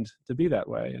designed to be that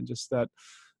way. And just that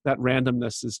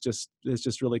randomness is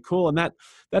just really cool. And that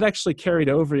actually carried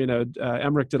over.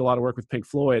 Emmerich did a lot of work with Pink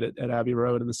Floyd at Abbey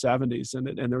Road in the 70s.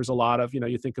 And there was a lot of,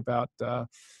 you think about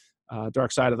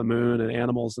Dark Side of the Moon and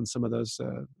Animals and some of those,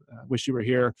 Wish You Were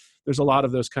Here. There's a lot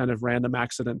of those kind of random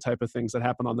accident type of things that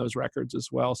happen on those records as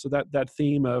well. So that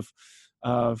theme of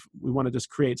we want to just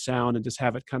create sound and just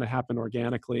have it kind of happen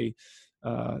organically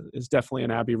is definitely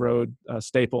an Abbey Road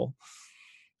staple.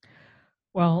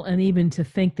 Well, and even to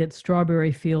think that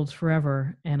Strawberry Fields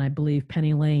Forever and I believe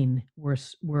Penny Lane were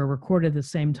recorded at the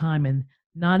same time and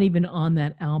not even on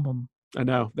that album. I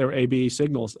know. They were A/B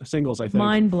singles, I think.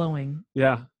 Mind-blowing.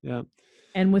 Yeah.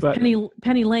 And with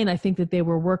Penny Lane, I think that they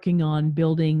were working on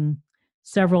building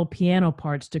several piano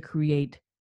parts to create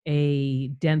a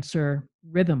denser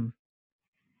rhythm.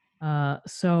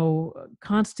 So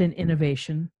constant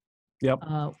innovation. Yep.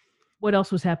 What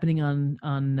else was happening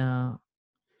on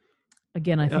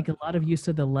again, I think a lot of use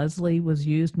of the Leslie was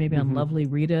used, maybe on Lovely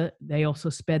Rita. They also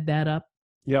sped that up.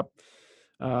 Yep.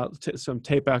 Some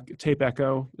tape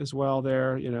echo as well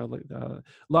there. A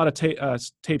lot of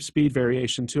tape speed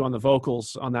variation too on the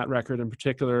vocals on that record in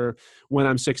particular. When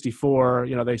I'm 64,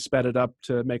 they sped it up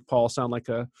to make Paul sound like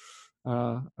a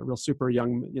real super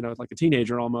young, like a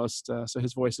teenager almost. So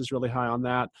his voice is really high on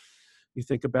that. You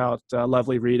think about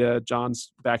Lovely Rita,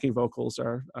 John's backing vocals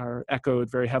are echoed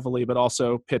very heavily, but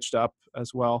also pitched up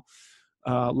as well.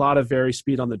 A lot of very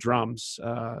speed on the drums.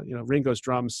 Ringo's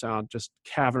drums sound just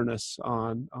cavernous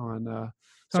on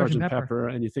Sergeant Pepper.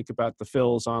 And you think about the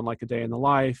fills on Like a Day in the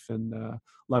Life and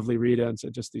Lovely Rita, and so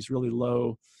just these really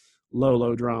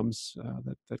low drums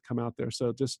that come out there.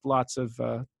 So just lots of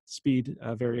speed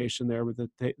variation there with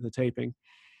the taping.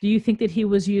 Do you think that he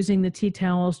was using the tea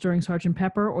towels during Sergeant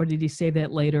Pepper, or did he say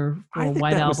that later for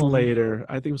White Album?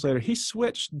 I think it was later. He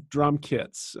switched drum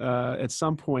kits at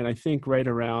some point, I think right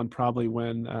around probably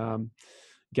when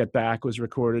Get Back was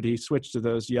recorded. He switched to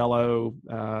those yellow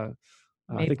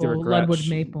I think they were Ludwig Gretsch,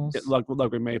 maples.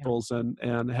 Ludwig maples,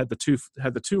 and had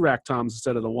the two rack toms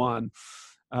instead of the one.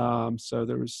 So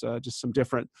there was just some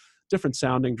different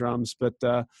sounding drums, but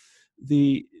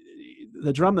the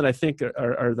drum that I think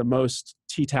are the most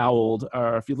tea-toweled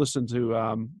are, if you listen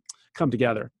to Come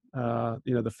Together,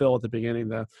 the fill at the beginning,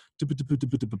 the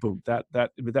boom,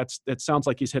 that sounds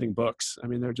like he's hitting books. I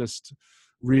mean, they're just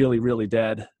really, really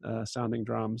dead sounding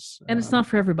drums. And it's not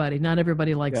for everybody. Not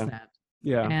everybody likes that.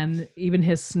 Yeah. And even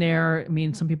his snare, I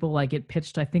mean, some people like it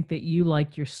pitched. I think that you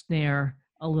like your snare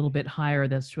a little bit higher.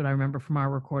 That's what I remember from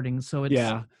our recordings. So it's,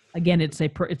 again, it's a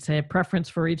preference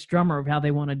for each drummer of how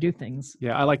they want to do things.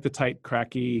 Yeah, I like the tight,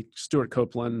 cracky Stuart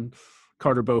Copeland,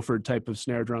 Carter Beauford type of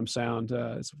snare drum sound.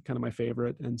 It's kind of my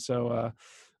favorite. And so,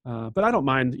 but I don't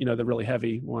mind, the really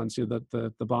heavy ones,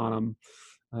 the Bonham.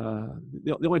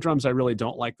 The only drums I really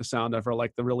don't like the sound of are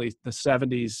like the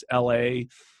 70s LA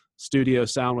studio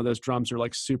sound, where those drums are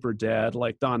like super dead,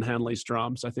 like Don Henley's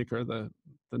drums, I think are the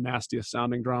nastiest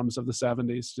sounding drums of the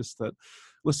 70s. Just that,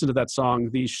 listen to that song,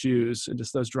 These Shoes, and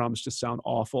just those drums just sound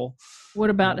awful.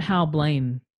 What about Hal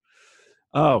Blaine?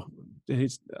 Oh,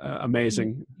 he's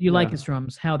amazing. You like his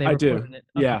drums, how they recorded it?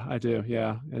 Okay. Yeah, I do.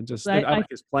 Yeah. And just, I like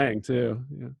his playing too.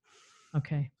 Yeah.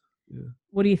 Okay. Yeah.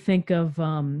 What do you think of,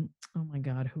 oh my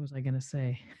God, who was I going to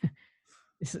say?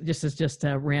 This is just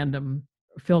a random,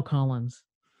 Phil Collins.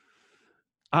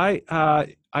 I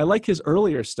like his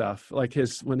earlier stuff, like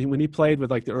when he played with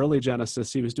like the early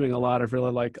Genesis, he was doing a lot of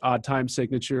really like odd time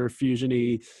signature,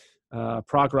 fusion-y,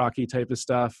 prog rocky type of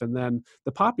stuff. And then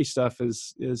the poppy stuff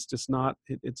is just not,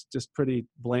 it's just pretty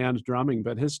bland drumming,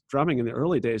 but his drumming in the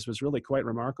early days was really quite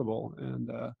remarkable. And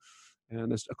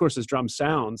of course his drum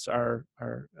sounds are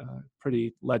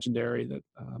pretty legendary. That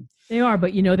they are,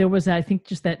 but there was, I think,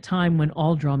 just that time when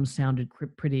all drums sounded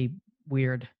pretty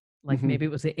weird. Like maybe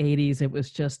it was the 80s. It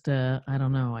was just, I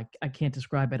don't know. I can't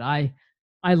describe it.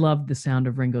 I loved the sound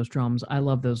of Ringo's drums. I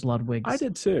love those Ludwigs. I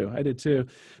did too.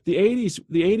 The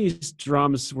 80s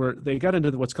drums they got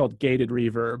into what's called gated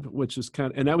reverb, which is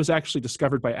and that was actually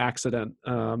discovered by accident,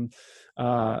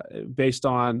 based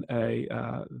on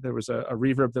there was a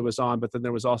reverb that was on, but then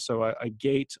there was also a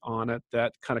gate on it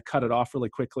that kind of cut it off really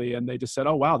quickly. And they just said,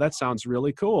 oh, wow, that sounds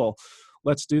really cool.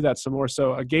 Let's do that some more.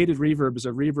 So a gated reverb is a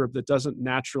reverb that doesn't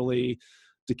naturally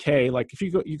decay. Like if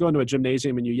you go into a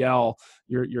gymnasium and you yell,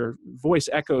 your voice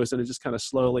echoes and it just kind of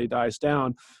slowly dies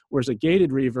down. Whereas a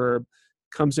gated reverb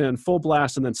comes in full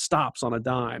blast and then stops on a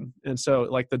dime. And so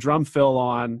like the drum fill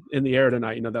on In the Air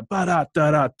Tonight, that ba-da,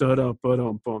 da-da, da-da,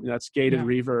 ba-dum, boom, that's gated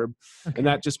reverb. Okay. And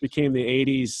that just became the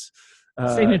 80s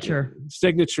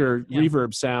signature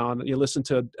reverb sound. You listen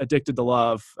to Addicted to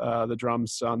Love, the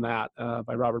drums on that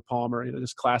by Robert Palmer,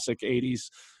 this classic 80s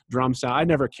drum sound. I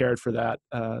never cared for that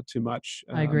too much.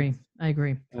 I agree.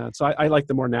 So I like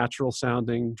the more natural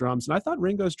sounding drums. And I thought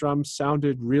Ringo's drums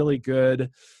sounded really good.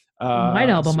 White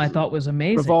Album I thought was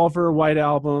amazing. Revolver, White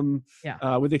Album,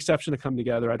 with the exception of Come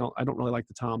Together. I don't really like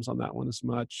the toms on that one as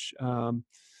much.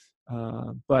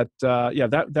 But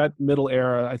that middle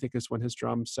era, I think, is when his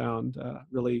drums sound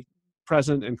really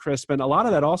present and crisp. And a lot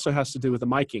of that also has to do with the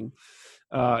miking.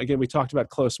 Again, we talked about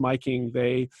close miking.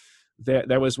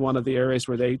 That was one of the areas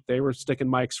where they were sticking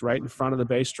mics right in front of the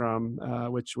bass drum,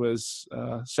 which was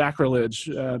sacrilege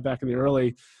back in the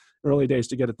early days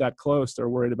to get it that close. They're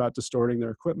worried about distorting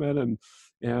their equipment,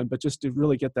 but just to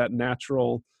really get that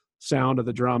natural sound of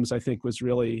the drums, I think, was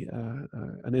really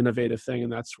an innovative thing,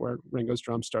 and that's where Ringo's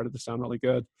drums started to sound really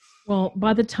good. Well,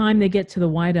 by the time they get to the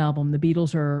White Album, the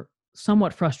Beatles are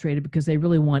somewhat frustrated because they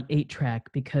really want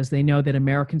 8-track, because they know that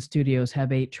American studios have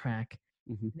 8-track.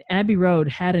 Mm-hmm. Abbey Road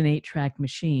had an 8-track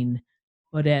machine,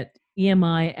 but at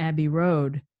EMI Abbey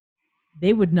Road,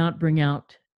 they would not bring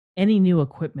out any new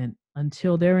equipment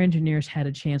until their engineers had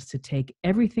a chance to take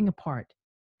everything apart,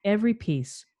 every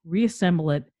piece, reassemble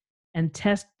it, and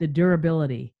test the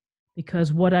durability.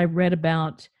 Because what I read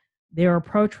about their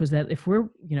approach was that if we're,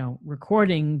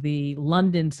 recording the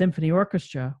London Symphony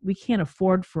Orchestra, we can't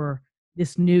afford for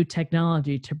this new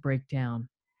technology to break down.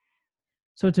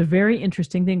 So it's a very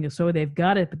interesting thing. So they've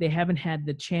got it, but they haven't had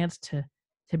the chance to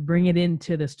bring it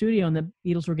into the studio, and the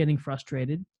Beatles were getting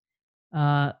frustrated.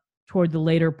 Toward the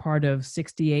later part of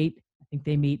 '68, I think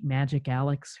they meet Magic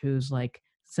Alex, who's like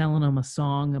selling them a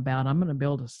song about, I'm going to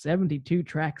build a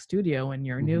 72-track studio in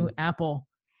your new Apple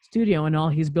studio, and all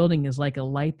he's building is like a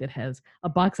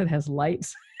box that has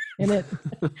lights in it,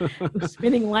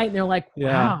 spinning light, and they're like,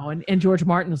 wow. Yeah. And George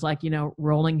Martin is like,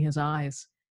 rolling his eyes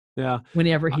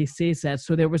whenever he sees that.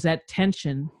 So there was that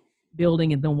tension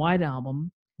building in the White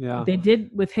Album. Yeah. They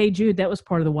did with Hey Jude. That was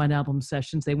part of the White Album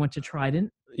sessions. They went to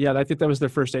Trident. Yeah, I think that was their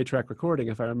first 8-track recording,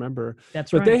 if I remember.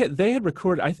 That's but right. They had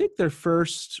recorded. I think their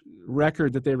first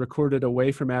record that they recorded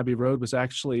away from Abbey Road was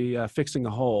actually "Fixing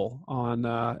a Hole" on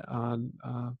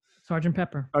Sergeant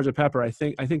Pepper. Sergeant Pepper. I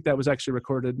think that was actually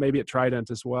recorded maybe at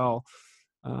Trident as well.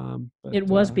 It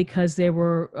was because they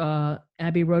were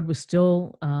Abbey Road was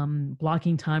still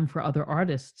blocking time for other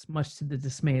artists, much to the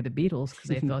dismay of the Beatles, because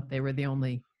they thought they were the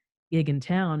only gig in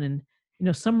town.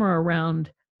 And somewhere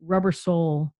around Rubber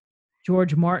Soul,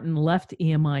 George Martin left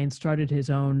EMI and started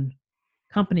his own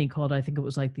company called, I think it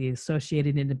was like the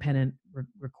Associated Independent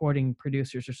Recording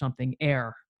Producers or something,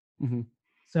 AIR. Mm-hmm.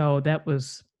 So that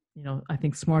was, I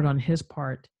think smart on his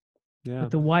part. Yeah.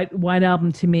 But the White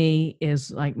Album to me is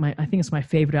like I think it's my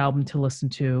favorite album to listen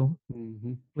to,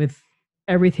 with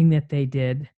everything that they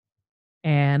did.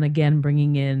 And again,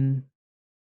 bringing in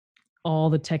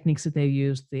all the techniques that they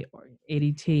used, the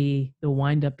ADT, the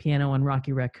wind-up piano on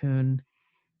Rocky Raccoon,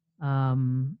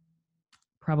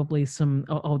 probably some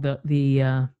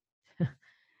the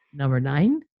number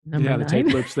nine, the tape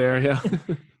loops there, yeah.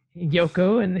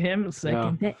 Yoko and him, it's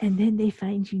like, and then they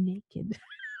find you naked.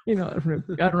 I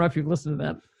don't know if you've listened to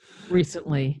that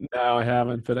recently. No, I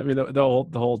haven't. But I mean, the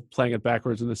whole playing it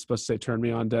backwards, and it's supposed to say "Turn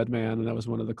Me On, Dead Man," and that was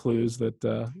one of the clues that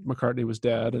McCartney was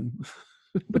dead. And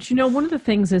but one of the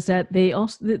things is that they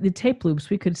also the tape loops,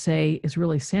 we could say, is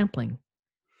really sampling.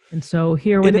 And so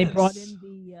here, when they brought in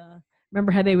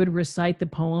remember how they would recite the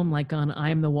poem like on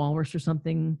 "I Am the Walrus" or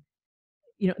something?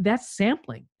 That's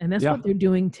sampling, and that's what they're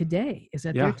doing today. Is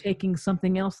that they're taking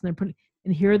something else and they're putting.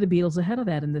 And here are the Beatles ahead of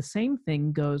that. And the same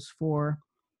thing goes for,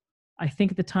 I think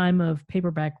at the time of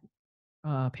Paperback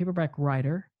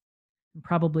Writer, and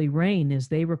probably Rain, is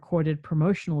they recorded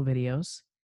promotional videos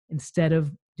instead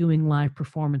of doing live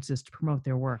performances to promote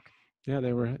their work. Yeah,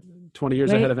 they were 20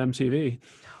 years ahead of MTV.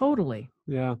 Totally.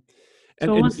 Yeah.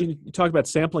 And you talk about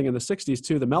sampling in the 60s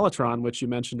too. The Mellotron, which you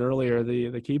mentioned earlier,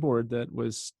 the keyboard that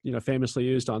was famously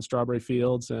used on Strawberry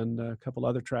Fields and a couple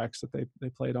other tracks that they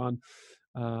played on.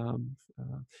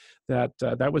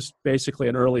 That was basically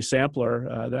an early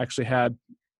sampler that actually had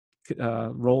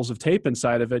rolls of tape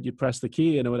inside of it. You press the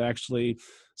key and it would actually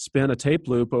spin a tape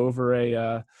loop over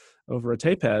a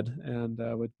tape head and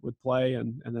would play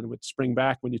and then it would spring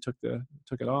back when you took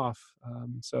it off.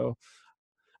 So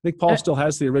I think Paul still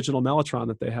has the original Mellotron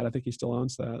that they had. I think he still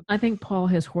owns that. I think Paul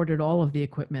has hoarded all of the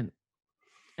equipment.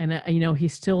 And, he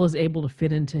still is able to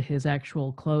fit into his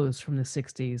actual clothes from the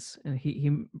 60s. And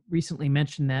he recently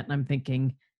mentioned that. And I'm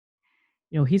thinking,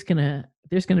 there's going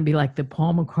to be like the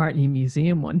Paul McCartney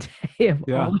Museum one day of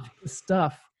all of his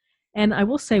stuff. And I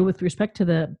will say, with respect to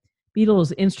the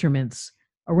Beatles instruments,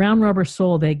 around Rubber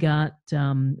Soul, they got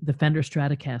the Fender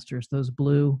Stratocasters, those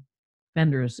blue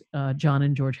Fenders, John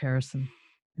and George Harrison.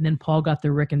 And then Paul got the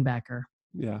Rickenbacker.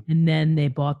 Yeah. And then they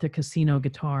bought the Casino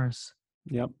guitars.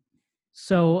 Yep.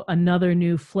 So another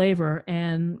new flavor.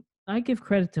 And I give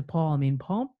credit to Paul. I mean,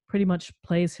 Paul pretty much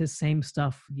plays his same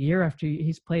stuff year after year.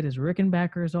 He's played his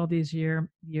Rickenbackers all these years.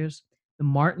 The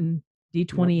Martin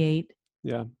D28.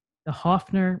 Yeah. The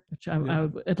Hofner, which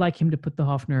I'd like him to put the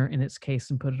Hofner in its case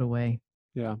and put it away.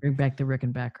 Yeah. Bring back the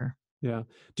Rickenbacker. Yeah.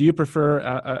 Do you prefer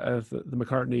the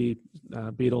McCartney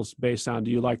Beatles bass sound?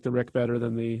 Do you like the Rick better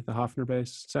than the Hofner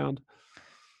bass sound?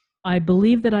 I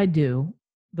believe that I do,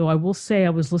 though I will say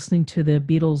I was listening to the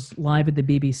Beatles live at the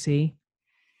BBC.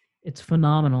 It's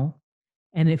phenomenal.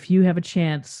 And if you have a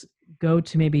chance, go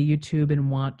to maybe YouTube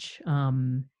and watch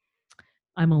I'm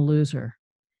a Loser,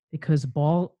 because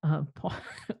Paul's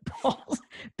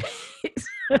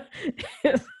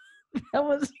that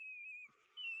was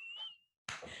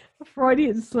a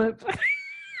Freudian slip.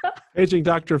 Aging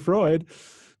Dr. Freud.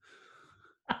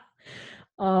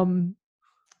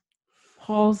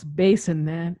 Paul's bass in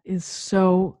that is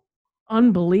so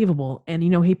unbelievable, and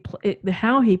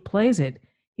how he plays it.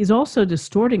 He's also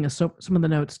distorting some of the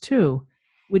notes too,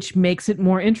 which makes it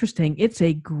more interesting. It's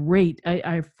a great.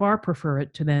 I far prefer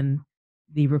it to then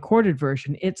the recorded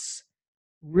version. It's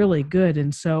really good,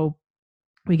 and so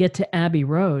we get to Abbey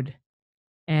Road,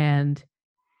 and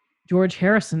George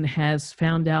Harrison has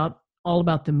found out all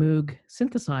about the Moog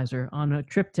synthesizer on a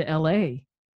trip to LA.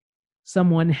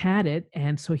 Someone had it,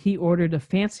 and so he ordered a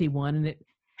fancy one, and it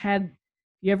had,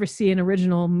 you ever see an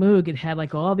original Moog, it had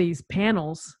like all these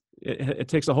panels. It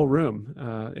takes a whole room.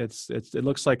 It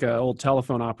looks like an old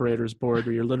telephone operator's board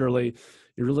where you're literally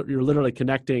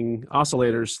connecting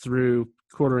oscillators through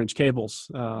 1/4-inch cables,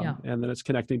 and then it's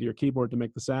connecting to your keyboard to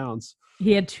make the sounds.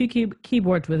 He had two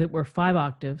keyboards with it, were 5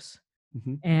 octaves.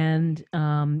 Mm-hmm. And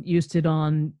they used it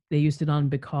on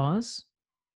Because,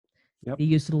 Yep. They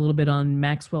used it a little bit on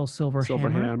Maxwell Silver Silver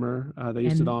Hammer, Hammer. They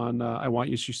used it and on I Want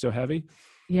You, She's So Heavy.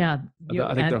 yeah,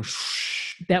 I think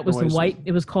the that was the noise. white.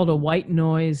 It was called a white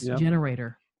noise Yep.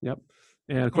 generator. Yep.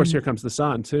 And of course, Here And Comes the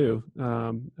Sun too.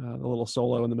 The little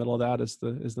solo in the middle of that is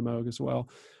the Moog as well.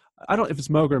 I don't know if it's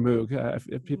Moog or Moog.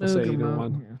 If people Moog say or either Moog,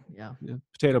 one, yeah, yeah.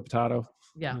 Potato, potato.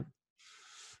 yeah. Yeah.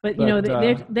 But you know,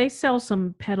 But they sell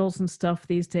some pedals and stuff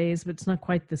these days, but it's not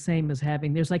quite the same as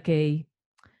having. There's like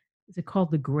is it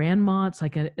called the Grandma? It's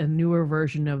like a newer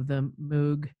version of the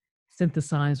Moog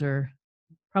synthesizer.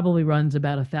 Probably runs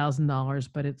about $1,000,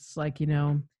 but it's like,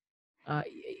 uh,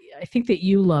 I think that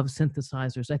you love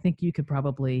synthesizers. I think you could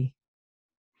probably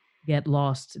get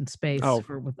lost in space oh,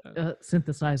 for with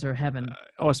synthesizer heaven.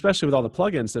 especially with all the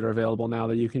plugins that are available now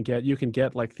that you can get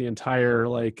like the entire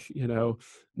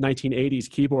 1980s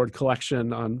keyboard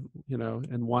collection on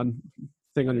in one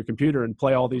thing on your computer and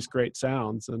play all these great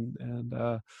sounds and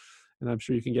I'm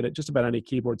sure you can get it just about any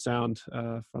keyboard sound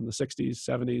from the 60s,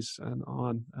 70s, and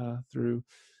on through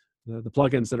the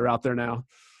plugins that are out there now.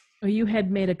 Oh, you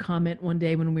had made a comment one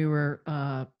day when we were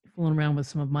fooling around with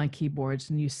some of my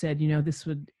keyboards, and you said, this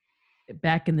would,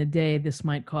 back in the day, this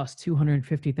might cost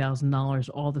 $250,000,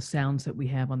 all the sounds that we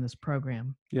have on this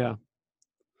program. Yeah.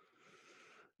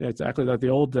 Yeah, exactly. Like the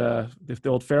old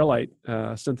Fairlight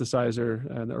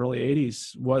synthesizer in the early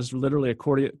 '80s was literally a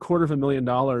quarter of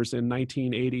 $250,000 in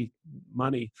 1980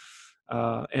 money,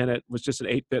 and it was just an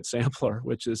 8-bit sampler,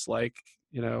 which is like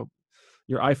your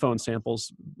iPhone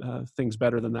samples things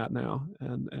better than that now,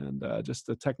 and just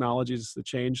the technologies, the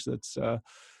change that's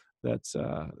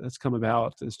come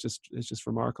about is just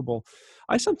remarkable.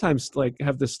 I sometimes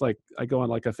have this I go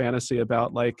on a fantasy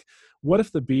about what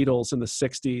if the Beatles in the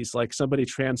 60s somebody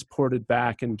transported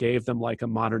back and gave them a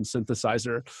modern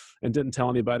synthesizer and didn't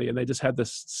tell anybody, and they just had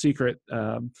this secret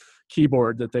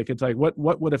keyboard that they could what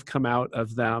would have come out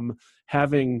of them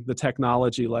having the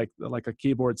technology like a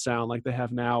keyboard sound like they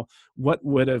have now. What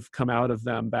would have come out of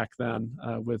them back then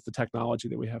with the technology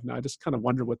that we have now? I just kind of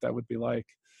wonder what that would be like.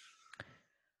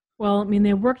 Well, I mean,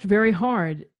 they worked very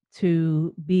hard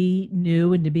to be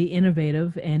new and to be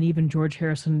innovative. And even George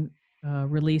Harrison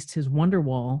released his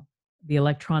Wonderwall, the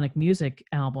electronic music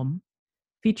album,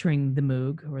 featuring the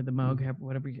Moog or the Moog,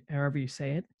 however you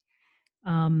say it.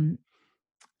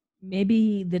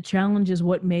 Maybe the challenge is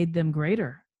what made them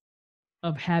greater,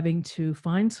 of having to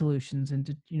find solutions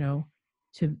and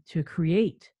to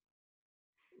create.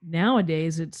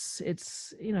 Nowadays it's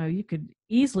you could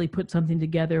easily put something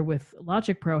together with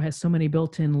Logic Pro. Has so many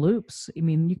built-in loops. I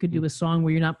mean, you could do a song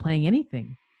where you're not playing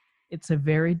anything. It's a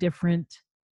very different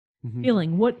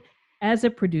feeling. What, as a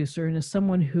producer and as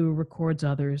someone who records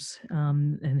others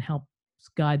and helps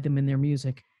guide them in their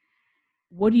music,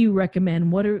 what do you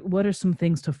recommend? What are some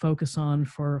things to focus on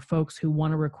for folks who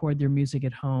want to record their music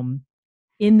at home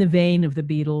in the vein of the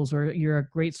Beatles, or you're a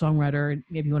great songwriter and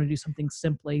maybe you want to do something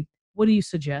simply? What do you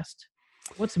suggest?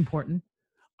 What's important?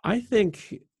 I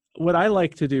think what I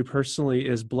like to do personally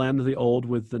is blend the old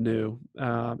with the new.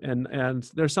 And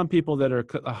there's some people that are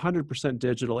 100%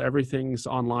 digital. Everything's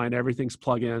online, everything's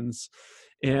plugins.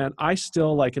 And I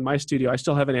still, in my studio, I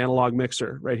still have an analog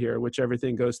mixer right here, which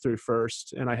everything goes through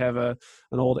first. And I have an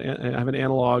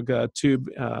analog tube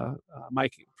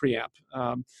mic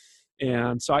preamp.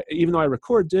 And so even though I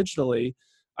record digitally,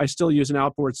 I still use an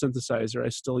outboard synthesizer. I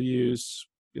still use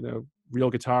real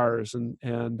guitars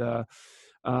so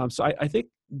I think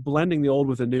blending the old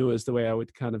with the new is the way I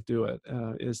would kind of do it.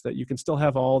 Is that you can still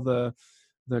have all the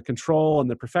control and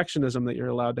the perfectionism that you're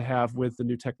allowed to have with the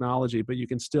new technology, but you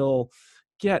can still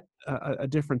get a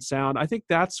different sound. I think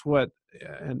that's what,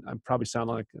 and I probably sound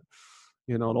like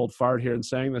an old fart here in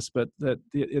saying this, but that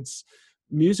it's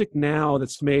music now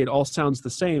that's made all sounds the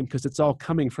same because it's all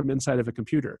coming from inside of a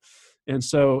computer. And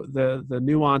so the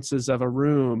nuances of a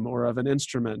room or of an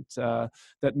instrument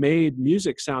that made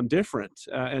music sound different,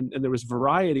 and there was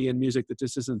variety in music that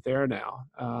just isn't there now.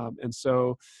 And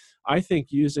so I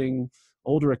think using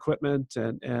older equipment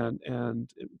and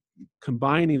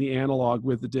combining the analog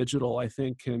with the digital, I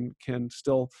think can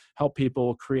still help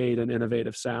people create an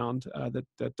innovative sound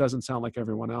that doesn't sound like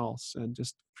everyone else. And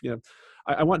just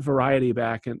I want variety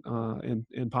back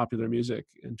in popular music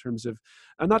in terms of,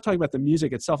 I'm not talking about the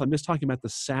music itself. I'm just talking about the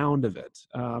sound of it.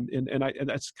 And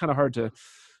that's kind of hard to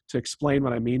explain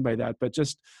what I mean by that, but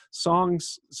just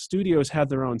studios have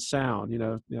their own sound.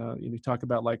 You talk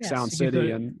about Sound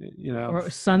City and or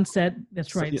Sunset.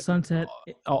 That's right, Sunset.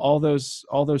 All those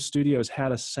studios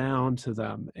had a sound to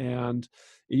them, and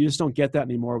you just don't get that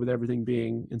anymore with everything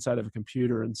being inside of a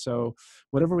computer. And so,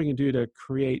 whatever we can do to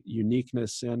create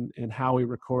uniqueness in how we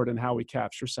record and how we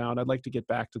capture sound, I'd like to get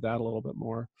back to that a little bit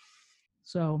more.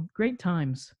 So great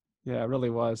times. Yeah, it really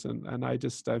was. And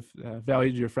I've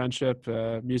valued your friendship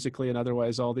musically and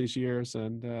otherwise all these years.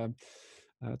 And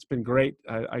it's been great.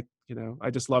 I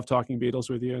just love talking Beatles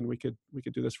with you, and we could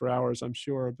do this for hours, I'm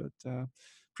sure, but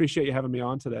appreciate you having me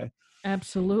on today.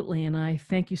 Absolutely. And I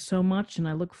thank you so much. And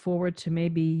I look forward to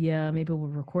maybe we'll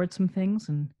record some things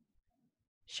and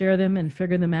share them and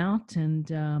figure them out.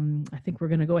 And I think we're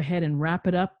going to go ahead and wrap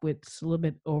it up with a little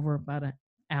bit over about an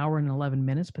hour and 11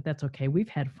 minutes, but that's okay. We've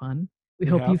had fun. We We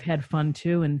hope have. you've had fun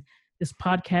too. And this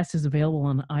podcast is available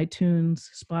on iTunes,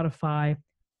 Spotify,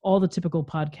 all the typical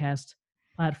podcast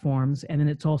platforms. And then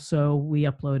we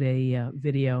upload a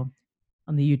video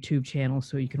on the YouTube channel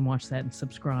so you can watch that and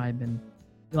subscribe. And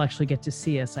you'll actually get to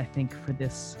see us, I think, for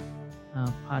this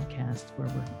podcast where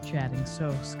we're chatting.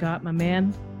 So, Scott, my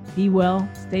man, be well,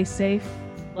 stay safe.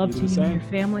 Love You to do the you and same. your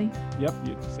family. Yep,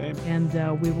 you same.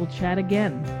 And we will chat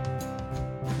again.